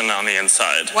mission on the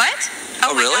inside. What?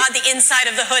 Oh my really? god, the inside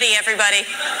of the hoodie, everybody.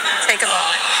 Take a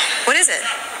moment. What is it?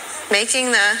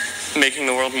 Making Making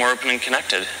the world more open and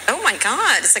connected. Oh my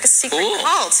god, it's like a secret Cool.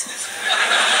 cult.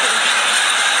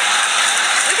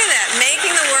 Look at that.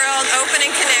 Making the world open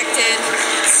and connected.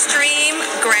 Stream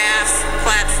graph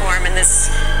platform and this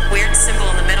weird symbol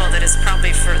in the middle that is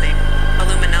probably for the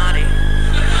Illuminati.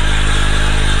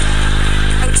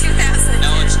 Oh, 2000.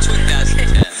 No, it's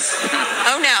 2010.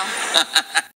 Oh no.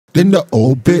 Then the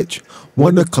old bitch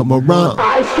wanna come around,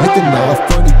 acting all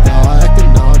funny, dawg,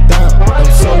 acting all down. I'm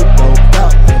so doped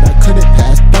out that I couldn't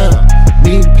pass down.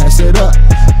 Mean pass it up,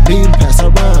 mean pass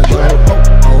around. Yo,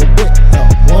 old bitch, yo,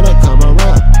 wanna come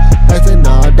around, acting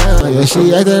all down. Yeah,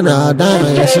 she acting all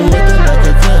down. Yeah, she acting like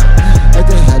a clown,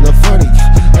 acting hella funny,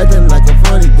 acting like a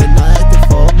funny. Then I acting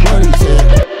for money, shit.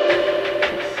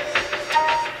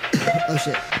 Oh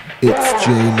shit. It's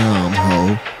J-NAHM,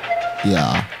 ho.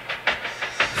 Yeah.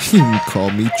 You can call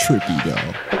me Trippy,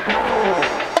 though.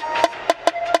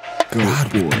 God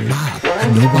boy. I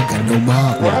know I got no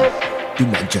mob. Do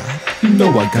my job. You know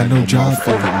I got no job.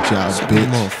 Fucking job, bitch.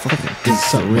 Motherfucking dick.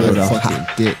 Something real fucking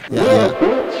dick. Yeah.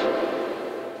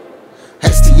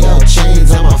 STL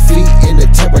chains on my feet in the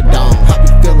terror dome. I be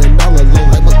feeling all alone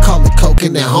like Macaulay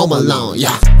Culkin at Home Alone.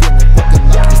 Yeah. Feeling fucking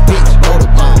like this bitch.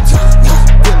 Roller bones. Yeah.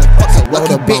 Feeling fucking like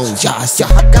a bitch. Yeah.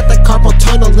 I got that carpal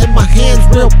tunnel in my hands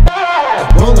real.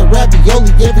 Rolling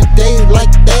ravioli every day like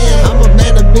damn. I'm a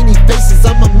man of many faces,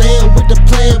 I'm a man with a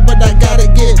plan, but I gotta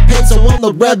get paid, so I'm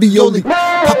the ravioli.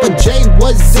 Papa J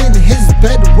was in his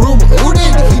bedroom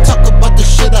ootin'. He talk about the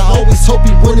shit I always hope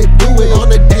he wouldn't do it. On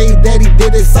the day that he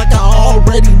did it, it's like I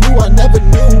already knew. I never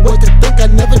knew what to think, I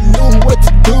never knew what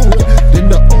to do. Then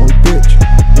the old bitch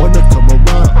wanna come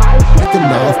around, acting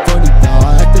all funny,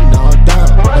 dawg, acting all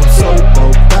down. I'm so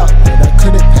doped out that I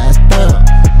couldn't pass down.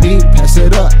 Mean pass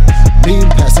it up, mean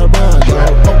pass around. Yo,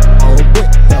 old bitch,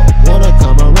 yo, wanna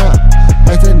come around,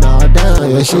 acting all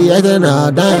down. Yeah, she acting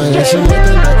all down. Yeah, she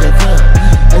acting like a clown,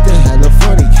 acting hella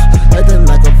funny, acting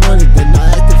like a funny. Then I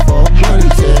acting for money,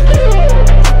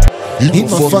 yeah. Eat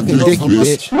my fucking dicky,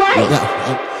 bitch.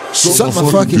 Yeah. Suck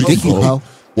my fucking dicky, ho.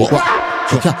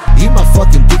 Eat my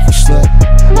fucking dicky, slut.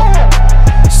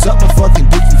 Suck my fucking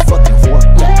dicky, fucking whore.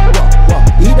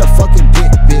 Eat a fucking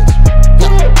dick, bitch.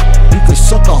 You can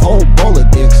suck a whole bowl of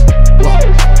dicks.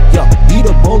 Yo, eat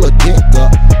a bowl of dick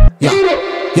up.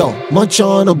 Yo, munch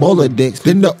on a bowl of dicks.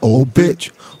 Then the old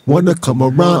bitch wanna come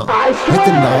around,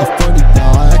 acting all funny,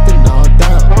 dawg, acting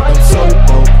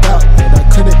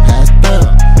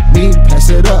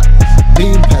it up,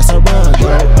 beam pass around, yo.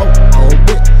 Oh,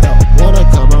 bitch, yo, wanna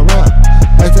come around.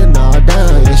 Acting all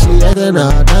down, yeah, she acting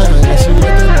all down, yeah, she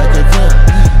acting like a clown.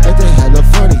 Acting hella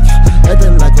funny,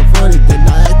 acting like a funny, then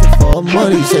I acting for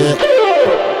money, shit.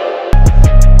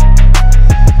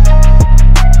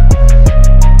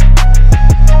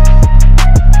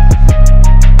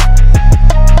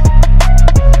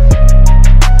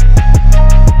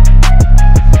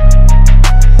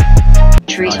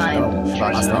 TREETIME.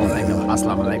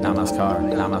 Assalamu alaikum,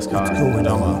 namaskar.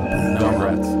 No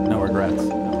regrets. No regrets.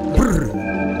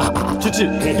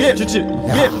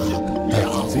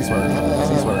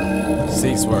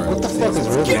 C-Swerve. What the fuck is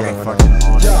Urkel?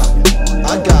 Yeah, I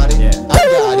got it. I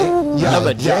got it. Yeah,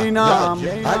 another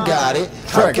J-NAHM. I got it.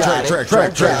 Track.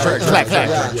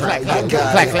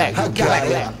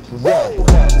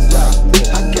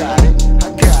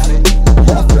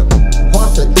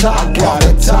 Off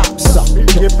the top, so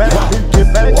get back.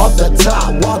 Off the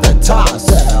top,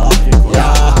 so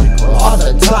yeah. Off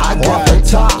the top,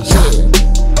 yeah.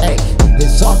 Hey,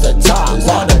 it's off the top,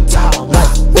 like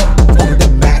on the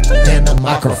Mac and the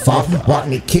microphone. Walk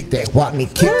me kick that Mac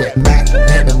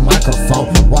and the microphone.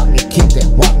 Walk me kick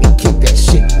that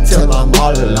shit till I'm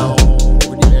all alone.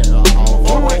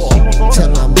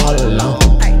 Till I'm all alone.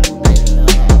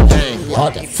 All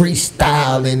the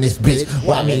freestyle in this bitch.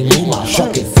 Why me move my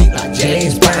shucking feet like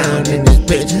James Brown in this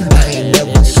bitch? I ain't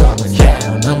never slowing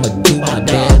down. I'ma do my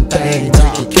damn thing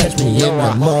till you catch me in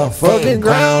the motherfucking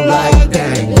ground like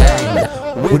dang.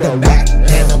 With a Mac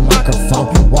and a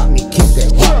microphone. Watch me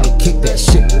kick that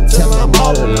shit till I'm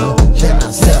all alone. Then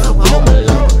I said I'm home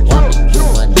alone. Watch me do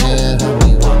my dance,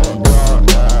 homie,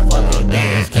 fucking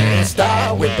dance. Can't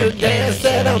start with the dance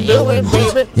that I'm doing,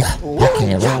 baby. Yeah, I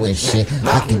can't roll with shit.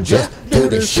 I can just do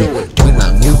this shit when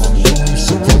I'm doing shit.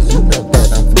 Cause you know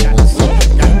that I'm doing shit.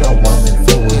 You know I'm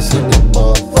influencing these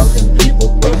motherfucking people,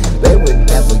 but they would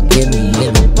never give me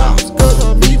any props cause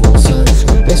I'm evil, son.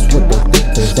 That's what they think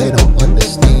cause they don't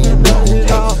understand nothing.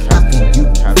 How can you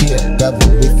be a devil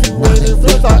if you want to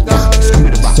feel like I'm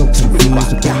so confused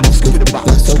about this stupid,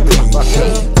 that's so crazy.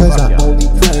 Cause I only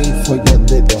pray for your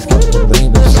little fucking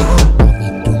brain and shit. Want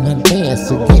me do my dance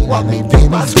again, want me do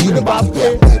my sweet about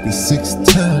it. Maybe 6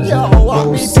 times, oh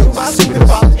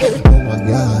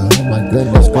my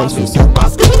goodness gracious.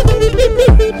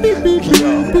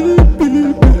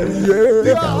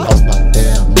 I lost my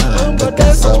damn mind, but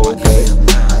that's okay.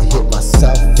 I hit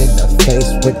myself in the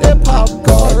face with that pop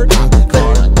guard.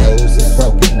 My nose is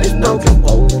broken, there's no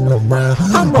rolling around.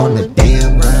 I'm on the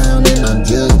damn round and I'm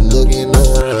just looking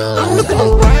around. I think I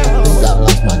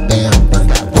lost my damn brain.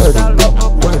 Where'd it go?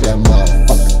 Where'd that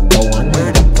motherfucker go? I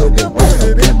need to put it right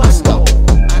up in my skull.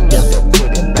 And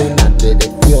then I did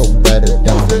it feel better,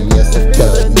 don't it? Yes it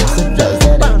does, yes it does.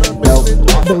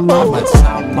 I'm a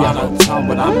monotone,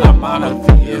 but I'm not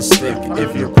monotheistic.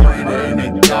 If you're playing it in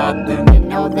a god, then you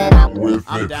know that I'm with it.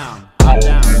 I'm down.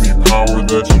 Any power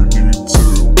that you need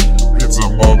to. It's a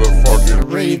motherfucking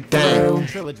TREETIME.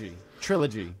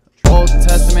 Trilogy. Old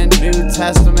Testament, New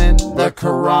Testament, the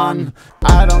Quran.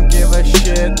 I don't give a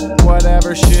shit,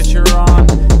 whatever shit you're on.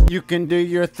 You can do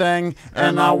your thing,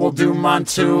 and I will do mine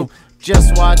too.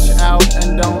 Just watch out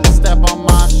and don't step on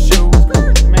my shoe.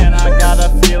 Man, I gotta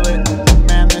feel it.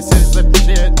 Man, this is the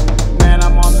shit. Man,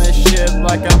 I'm on this shit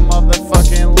like I'm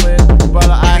motherfucking lit. But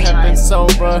I have been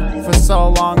sober for so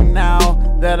long now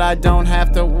that I don't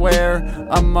have to wear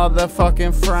a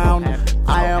motherfucking frown.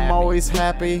 I am always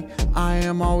happy, I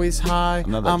am always high.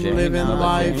 I'm living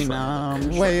life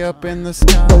way up in the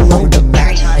sky. On the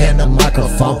Mac and the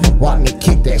microphone. Watch me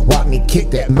kick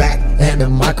that Mac and the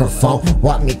microphone.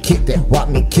 Watch me kick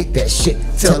that shit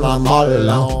till I'm all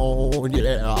alone.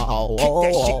 Yeah,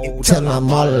 till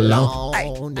I'm all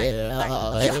alone.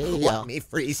 Yeah, watch me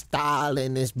freestyle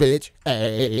in this bitch.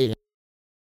 Hey.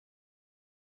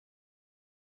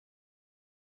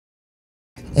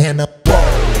 And a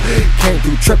came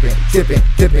through tripping,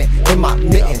 dipping in my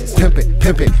mittens,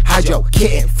 pimping, hide your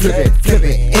kitten,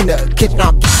 flipping in the kitchen.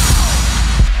 I'm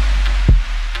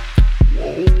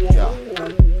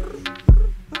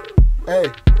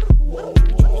hey,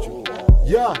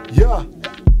 yeah.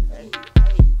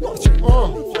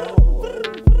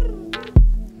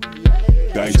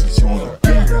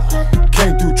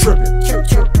 Came through tripping,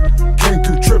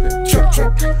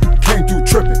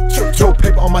 Yo,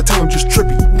 paper on my tongue, I'm just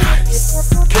trippy.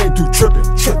 Nice. Came through tripping,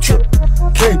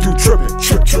 Came through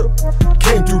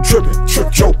tripping,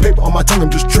 Yo, paper on my tongue, I'm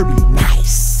just trippy.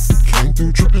 Nice.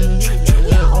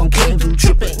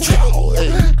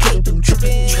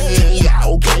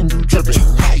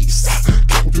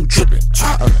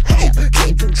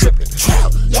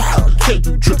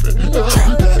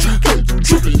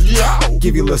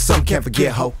 can't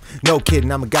forget, ho. No kidding,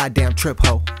 I'm a goddamn trip,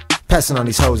 ho. Passing on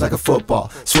these hoes like a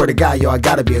football. Swear to God, yo, I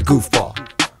gotta be a goofball.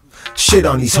 Shit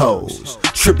on these hoes.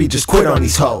 Trippy just quit on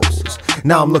these hoes.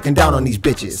 Now I'm looking down on these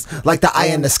bitches like the eye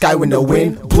in the sky when the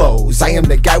wind blows. I am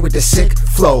the guy with the sick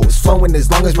flows, flowing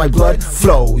as long as my blood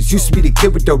flows. Used to be the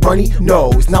kid with the runny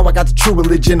nose. Now I got the true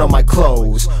religion on my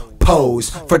clothes. Pose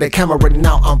for the camera,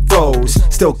 now I'm froze.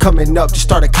 Still coming up, just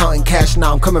started counting cash.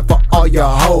 Now I'm coming for all your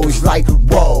hoes. Like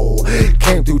whoa,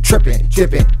 came through tripping,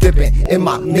 dipping in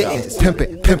my mittens,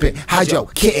 pimping, hide your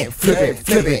kitten, flipping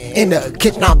in the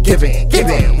kitchen. I'm giving,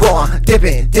 raw,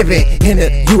 dipping in the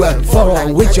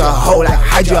UFO with your hoe. Like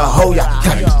hide your hoe, y'all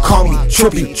call me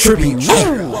Trippy.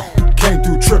 Came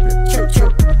through tripping,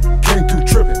 came through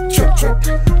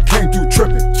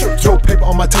tripping. Yo, paper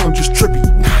on my tongue, I'm just trippy.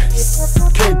 Nice.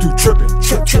 Came through tripping,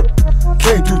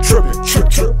 came through tripping.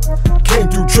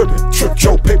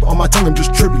 Yo, paper on my tongue, I'm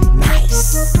just trippy.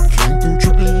 Nice. Came through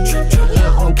tripping, came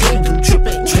through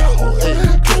tripping.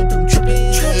 Came through tripping,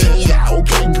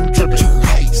 came through tripping.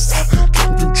 Nice.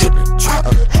 Came through tripping,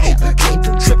 came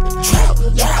through tripping.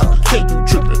 Came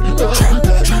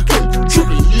through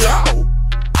tripping, yo.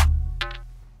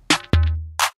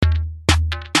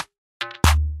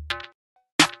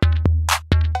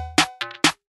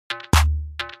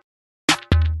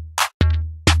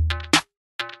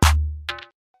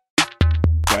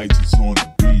 Is on the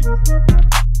beat.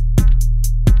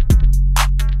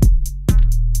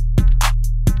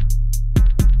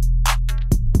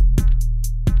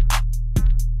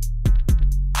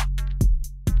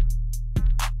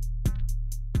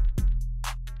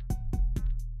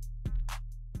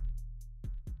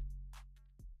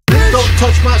 Don't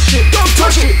touch my shit. Don't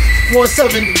touch it.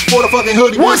 170 for the fucking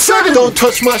hoodie. 170. Don't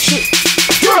touch my shit.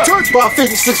 Don't touch about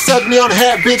 50, 670 on the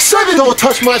hat, bitch. 7. Don't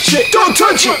touch my shit. Don't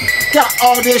touch it. Got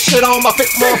all this shit on my fit,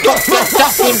 motherfucker.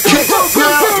 Got them kicks.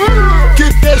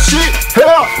 Get that shit.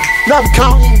 Hell, now I'm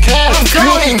counting cash.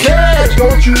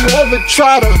 Don't you ever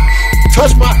try to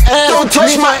touch my ass. Don't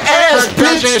touch my ass,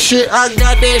 bitch. I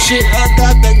got that shit. I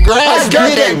got that grass. I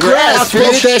got that grass,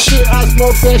 bitch. I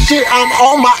smoke that shit. I'm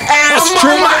on my ass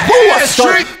trick.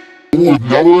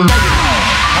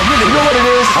 I really know what it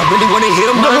is. I really want to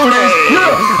hear my name.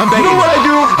 I'm begging. You know what I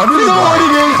do? I really know what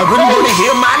it is. I really want to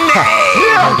hear my name.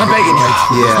 I'm begging you.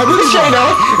 I really can't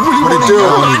know. What it do?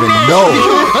 I don't even know.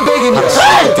 I'm begging you.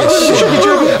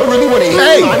 I really want to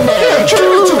hear my name.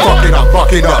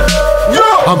 Fuck it up.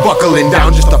 I'm buckling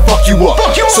down just to fuck you up.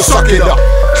 So suck it up.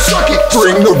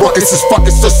 Bring the ruckus as fuck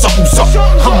it's a something.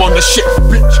 I'm on the shit,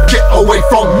 bitch. Get away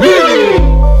from me.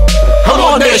 I'm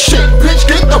on that shit, bitch,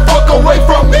 get the fuck away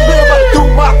from me. Right through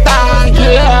my thigh,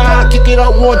 yeah. Kick it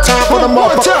up one time for the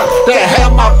motherfuckers that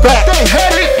have my back.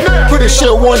 Put this shit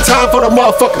one time for the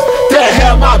motherfuckers that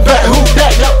have my back. Who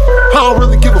that? I don't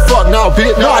really give a fuck now,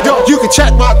 bitch. No, I don't. You can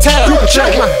check my tab. You can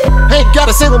check my. Ain't got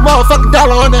a single motherfucking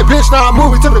dollar on that bitch. Now I'm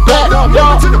moving to the back. Y'all.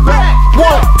 1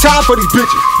 time for these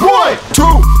bitches. 1, 2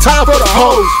 time for the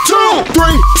hoes. 2, 3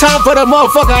 time for the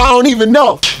motherfucker I don't even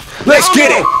know. Let's get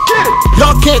it.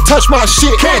 Y'all can't touch my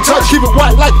shit. Can't touch. Keep it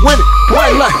white like women.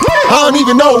 White like. I don't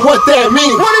even know what that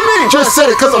means. What it mean? Just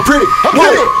said it cause I'm pretty.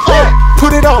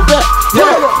 Put it on back.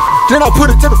 Yeah. Then I'll put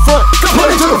it to the front. Put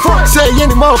it to the front. Say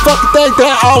any motherfucking thing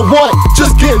that I want.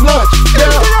 Just get lunch. Yeah.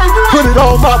 Put it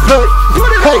on my plate.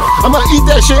 Hey, I'ma eat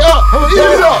that shit up. I'ma eat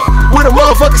it up with a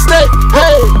motherfucking steak.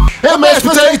 Hey, and mashed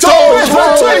potatoes.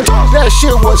 That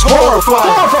shit was horrifying.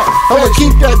 I'ma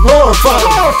keep that glorified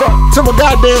to my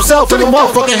goddamn self in the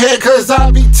motherfucking head, cause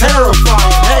I be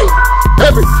terrified. Hey,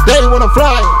 every day when I'm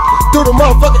flying through the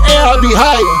motherfucking air, I be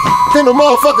higher than the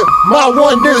motherfucker. My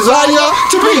one desire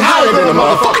to be higher than the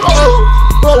motherfucker.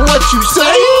 But what you say,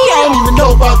 I don't even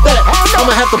know about that. I'ma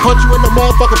have to punch you in the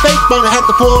motherfucking face. I'ma have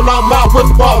to pull out my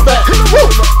whip ball back.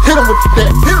 Hit him with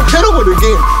that. Hit him with it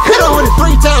again. Hit him with it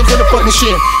 3 times in the fucking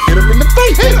shin. Hit him in the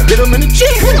face. Hit him in the chin.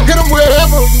 Hit him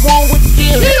wherever you want with the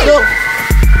skin.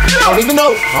 I don't even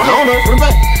know. I don't know. Put him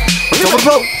back. Put him on the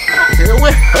rope.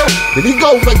 Then he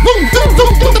goes like boom, boom,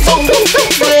 boom, boom, boom, boom, boom.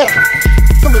 Yeah.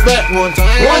 Coming back 1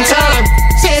 time. 1 time.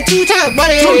 Say it 2 times,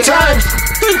 buddy. 2 times.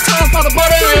 3 times for the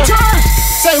buddy. 3 times.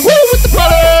 Say woo with the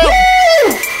buddy.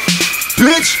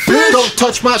 Bitch, don't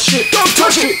touch my shit. Don't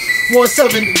touch it.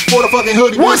 170 for the fucking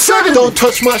hoodie. 170. Don't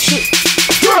touch my shit.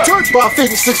 Don't touch about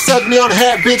 50, 670 on the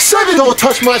hat, bitch. 7. Don't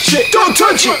touch my shit. Don't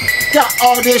touch it. Got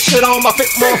all this shit on my fit,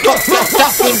 motherfucker.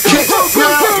 Got them kicks.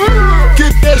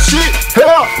 Get that shit.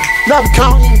 Hell, now I'm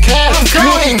counting cash.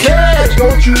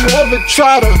 Don't you ever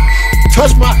try to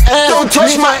touch my ass. Don't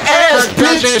touch my ass,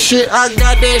 bitch. I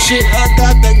got that shit. I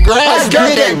got that grass. I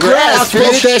got that grass,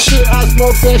 bitch. I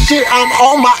smoke that shit. I'm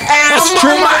on my ass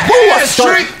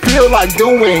trick. feel like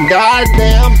doing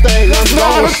goddamn thing. I'm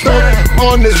gonna start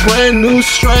on this brand new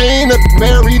strain of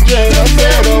Mary Jane. I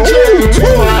said, ooh,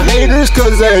 to my haters,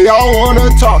 cause they all wanna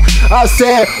talk. I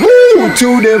said, ooh,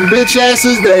 to them bitch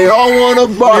asses, they all wanna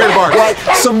bark. Like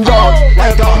some dog,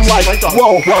 like I'm like,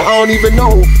 whoa, I don't even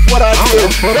know what I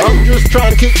did. I'm just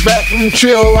trying to kick back and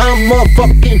chill. I'm a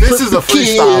fucking This is a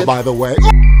freestyle, kid. by the way.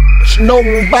 Know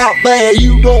about that,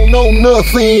 you don't know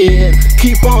nothing.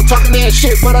 Keep on talking that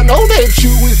shit, but I know that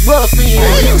you is bluffing.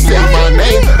 You say my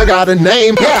name, I got a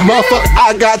name. Motherfucker,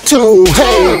 I got two.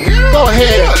 Hey, go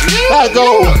ahead, I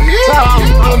go.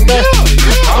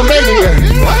 I'm begging you.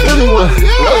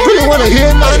 I really wanna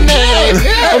hear my name.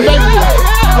 I'm begging you.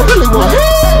 I really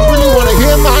wanna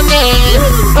hear my name.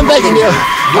 I'm begging you.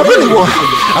 I really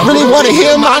wanna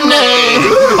hear my name.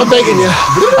 I'm begging you.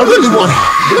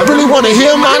 I really wanna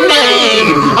hear my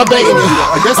name. I'm begging you.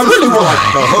 I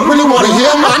really wanna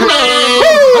hear my name.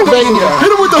 I'm begging you.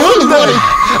 Hit him with the holy money.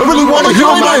 I really wanna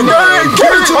hear my name. Give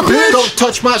it to me, bitch. Don't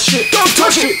touch my shit. Don't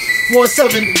touch it.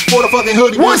 1-7 for the fucking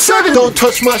hoodie. 1-7. Don't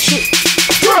touch my shit.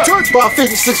 Don't touch. About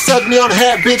 5670 on the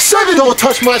hat, bitch. 7. Don't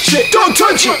touch my shit. Don't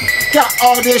touch it. Got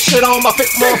all this shit on my fit,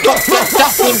 motherfucker.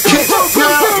 Got them kicks.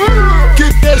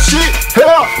 Get that shit.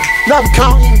 Hell, I'm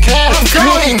counting cash. I'm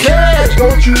counting cash.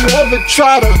 Don't you ever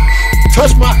try to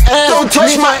touch my ass. Don't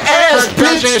touch my ass,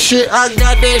 bitch. I got that shit. I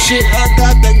got that shit. I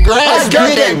got that grass. I got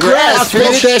that grass,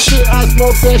 bitch. I smoke that shit. I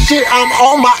smoke that shit. I'm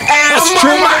on my ass. I'm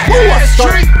on my ass.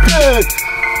 Good.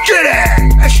 Get it.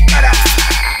 Shut up.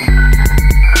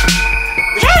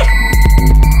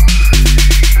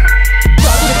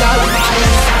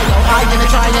 I gonna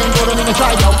try and go to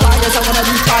try yo. Flyers, I wanna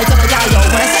be fly to the guy yo.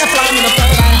 When I say flying in the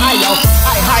third eye high yo.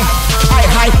 I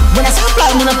high. When I say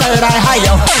flying in the third eye high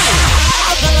yo.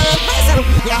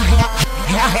 Yeah.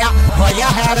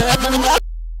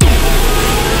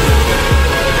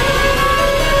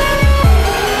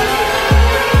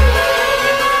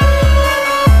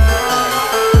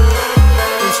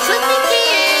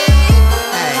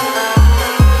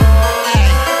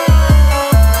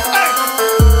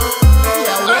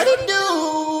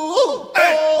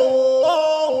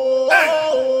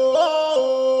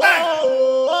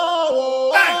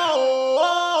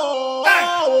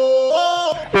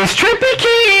 It's Trippy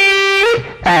Kid.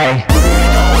 Hey.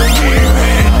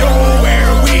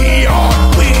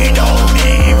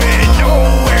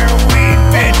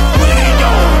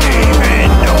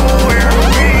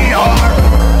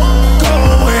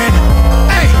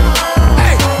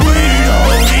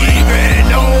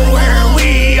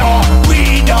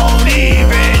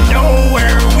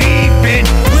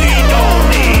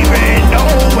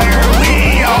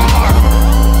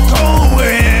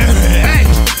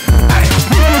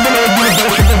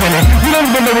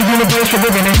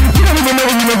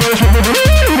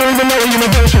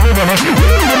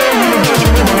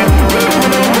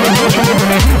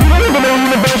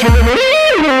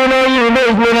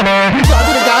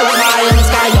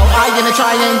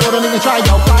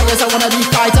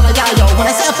 When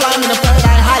I say flying in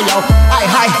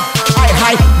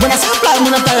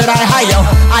the third eye high yo,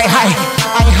 I high.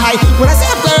 When I say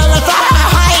flying in the third eye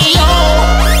high yo.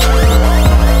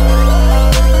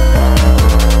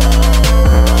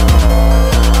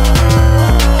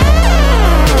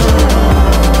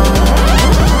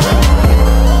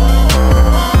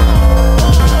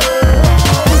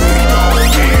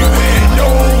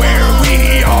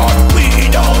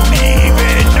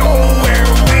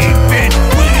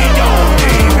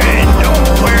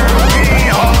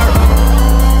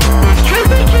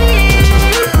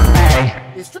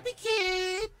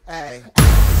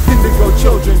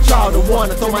 I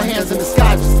throw my hands in the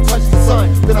sky just to touch the sun.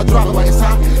 Then I drop it like it's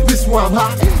hot. This is why I'm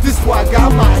hot. This is why I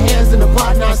got my hands in the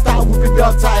pot. Non-stop, whip it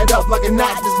up, tie it up like a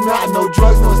knot. This is not no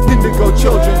drugs, no it's indigo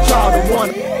children. Child of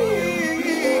one.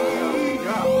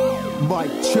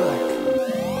 Mic check.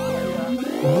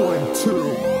 1, 2.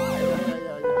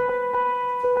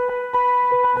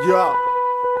 Yo.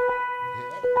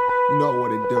 You know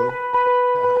what it do.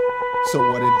 So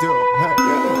what it do. Hey.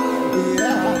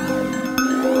 Yeah.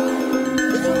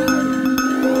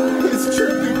 It's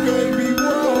Trippy, baby,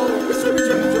 whoa. It's Trippy,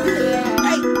 yeah.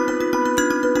 Hey.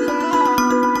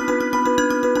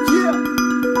 Yeah.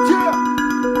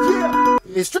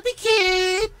 It's Trippy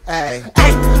Kid. Hey.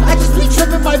 I just be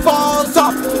tripping my balls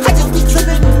off. I just be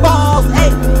tripping balls. Hey.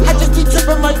 I just be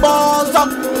tripping my balls off.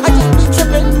 I just be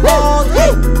tripping balls.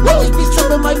 Hey. I just be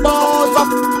tripping my balls off.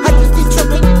 I just be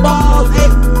tripping balls. Hey.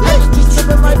 I just be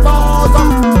tripping my balls off.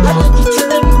 I just be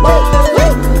tripping balls.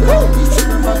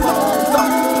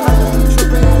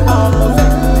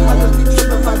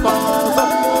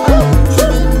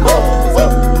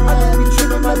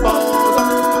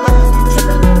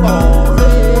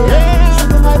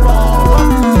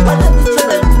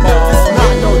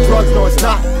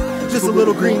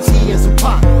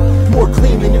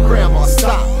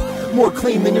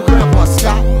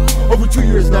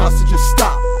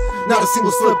 not a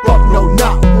single slip up, no,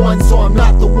 not one. So I'm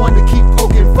not the one to keep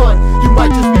poking fun. You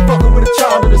might just be fucking with a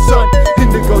child of the sun.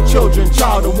 Indigo children,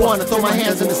 child of one. I throw my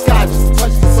hands in the sky just to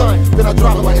touch the sun. Then I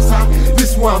drop it like it's hot.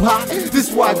 This is why I'm hot. This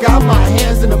is why I got my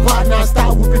hands in the pot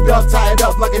non-stop. Whip it up, tie it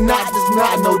up like a knot. This is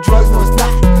not no drugs, no it's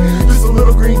not. Just a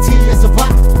little green tea and some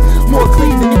pop. More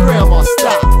clean than your grandma,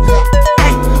 stop.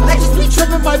 Hey, I just be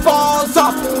tripping my balls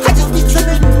off. I just be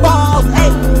tripping balls.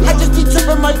 Hey, I just be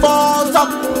tripping my balls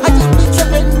off. I just be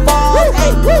tripping balls.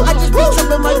 Hey, I just be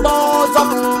tripping my balls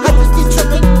off. I just be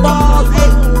tripping balls.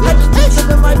 Hey, I just be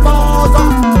tripping my balls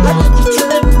off. I just be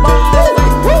tripping balls.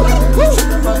 I just be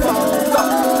tripping my balls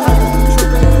off. I just be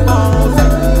tripping balls. I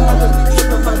just be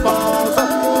tripping my balls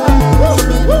off. I just be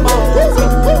tripping balls.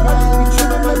 I just be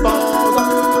tripping my balls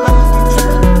off. I just be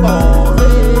tripping balls.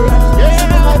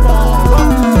 Yeah, my balls off.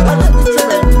 I just be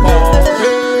tripping balls.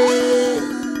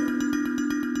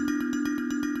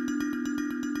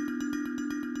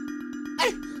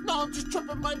 Hey, no, I'm just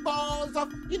tripping my balls off.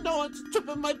 You know I'm just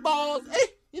tripping my balls. Hey,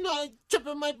 you know I'm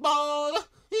tripping my balls.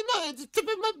 You know I'm just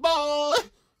tripping my balls.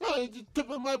 You know I'm just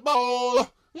tripping my balls.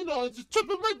 You know I'm just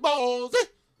tripping my balls.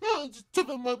 You know I'm just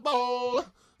tripping my balls.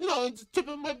 You know I'm just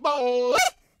tripping my balls.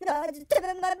 You know I'm just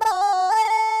tripping my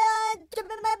balls.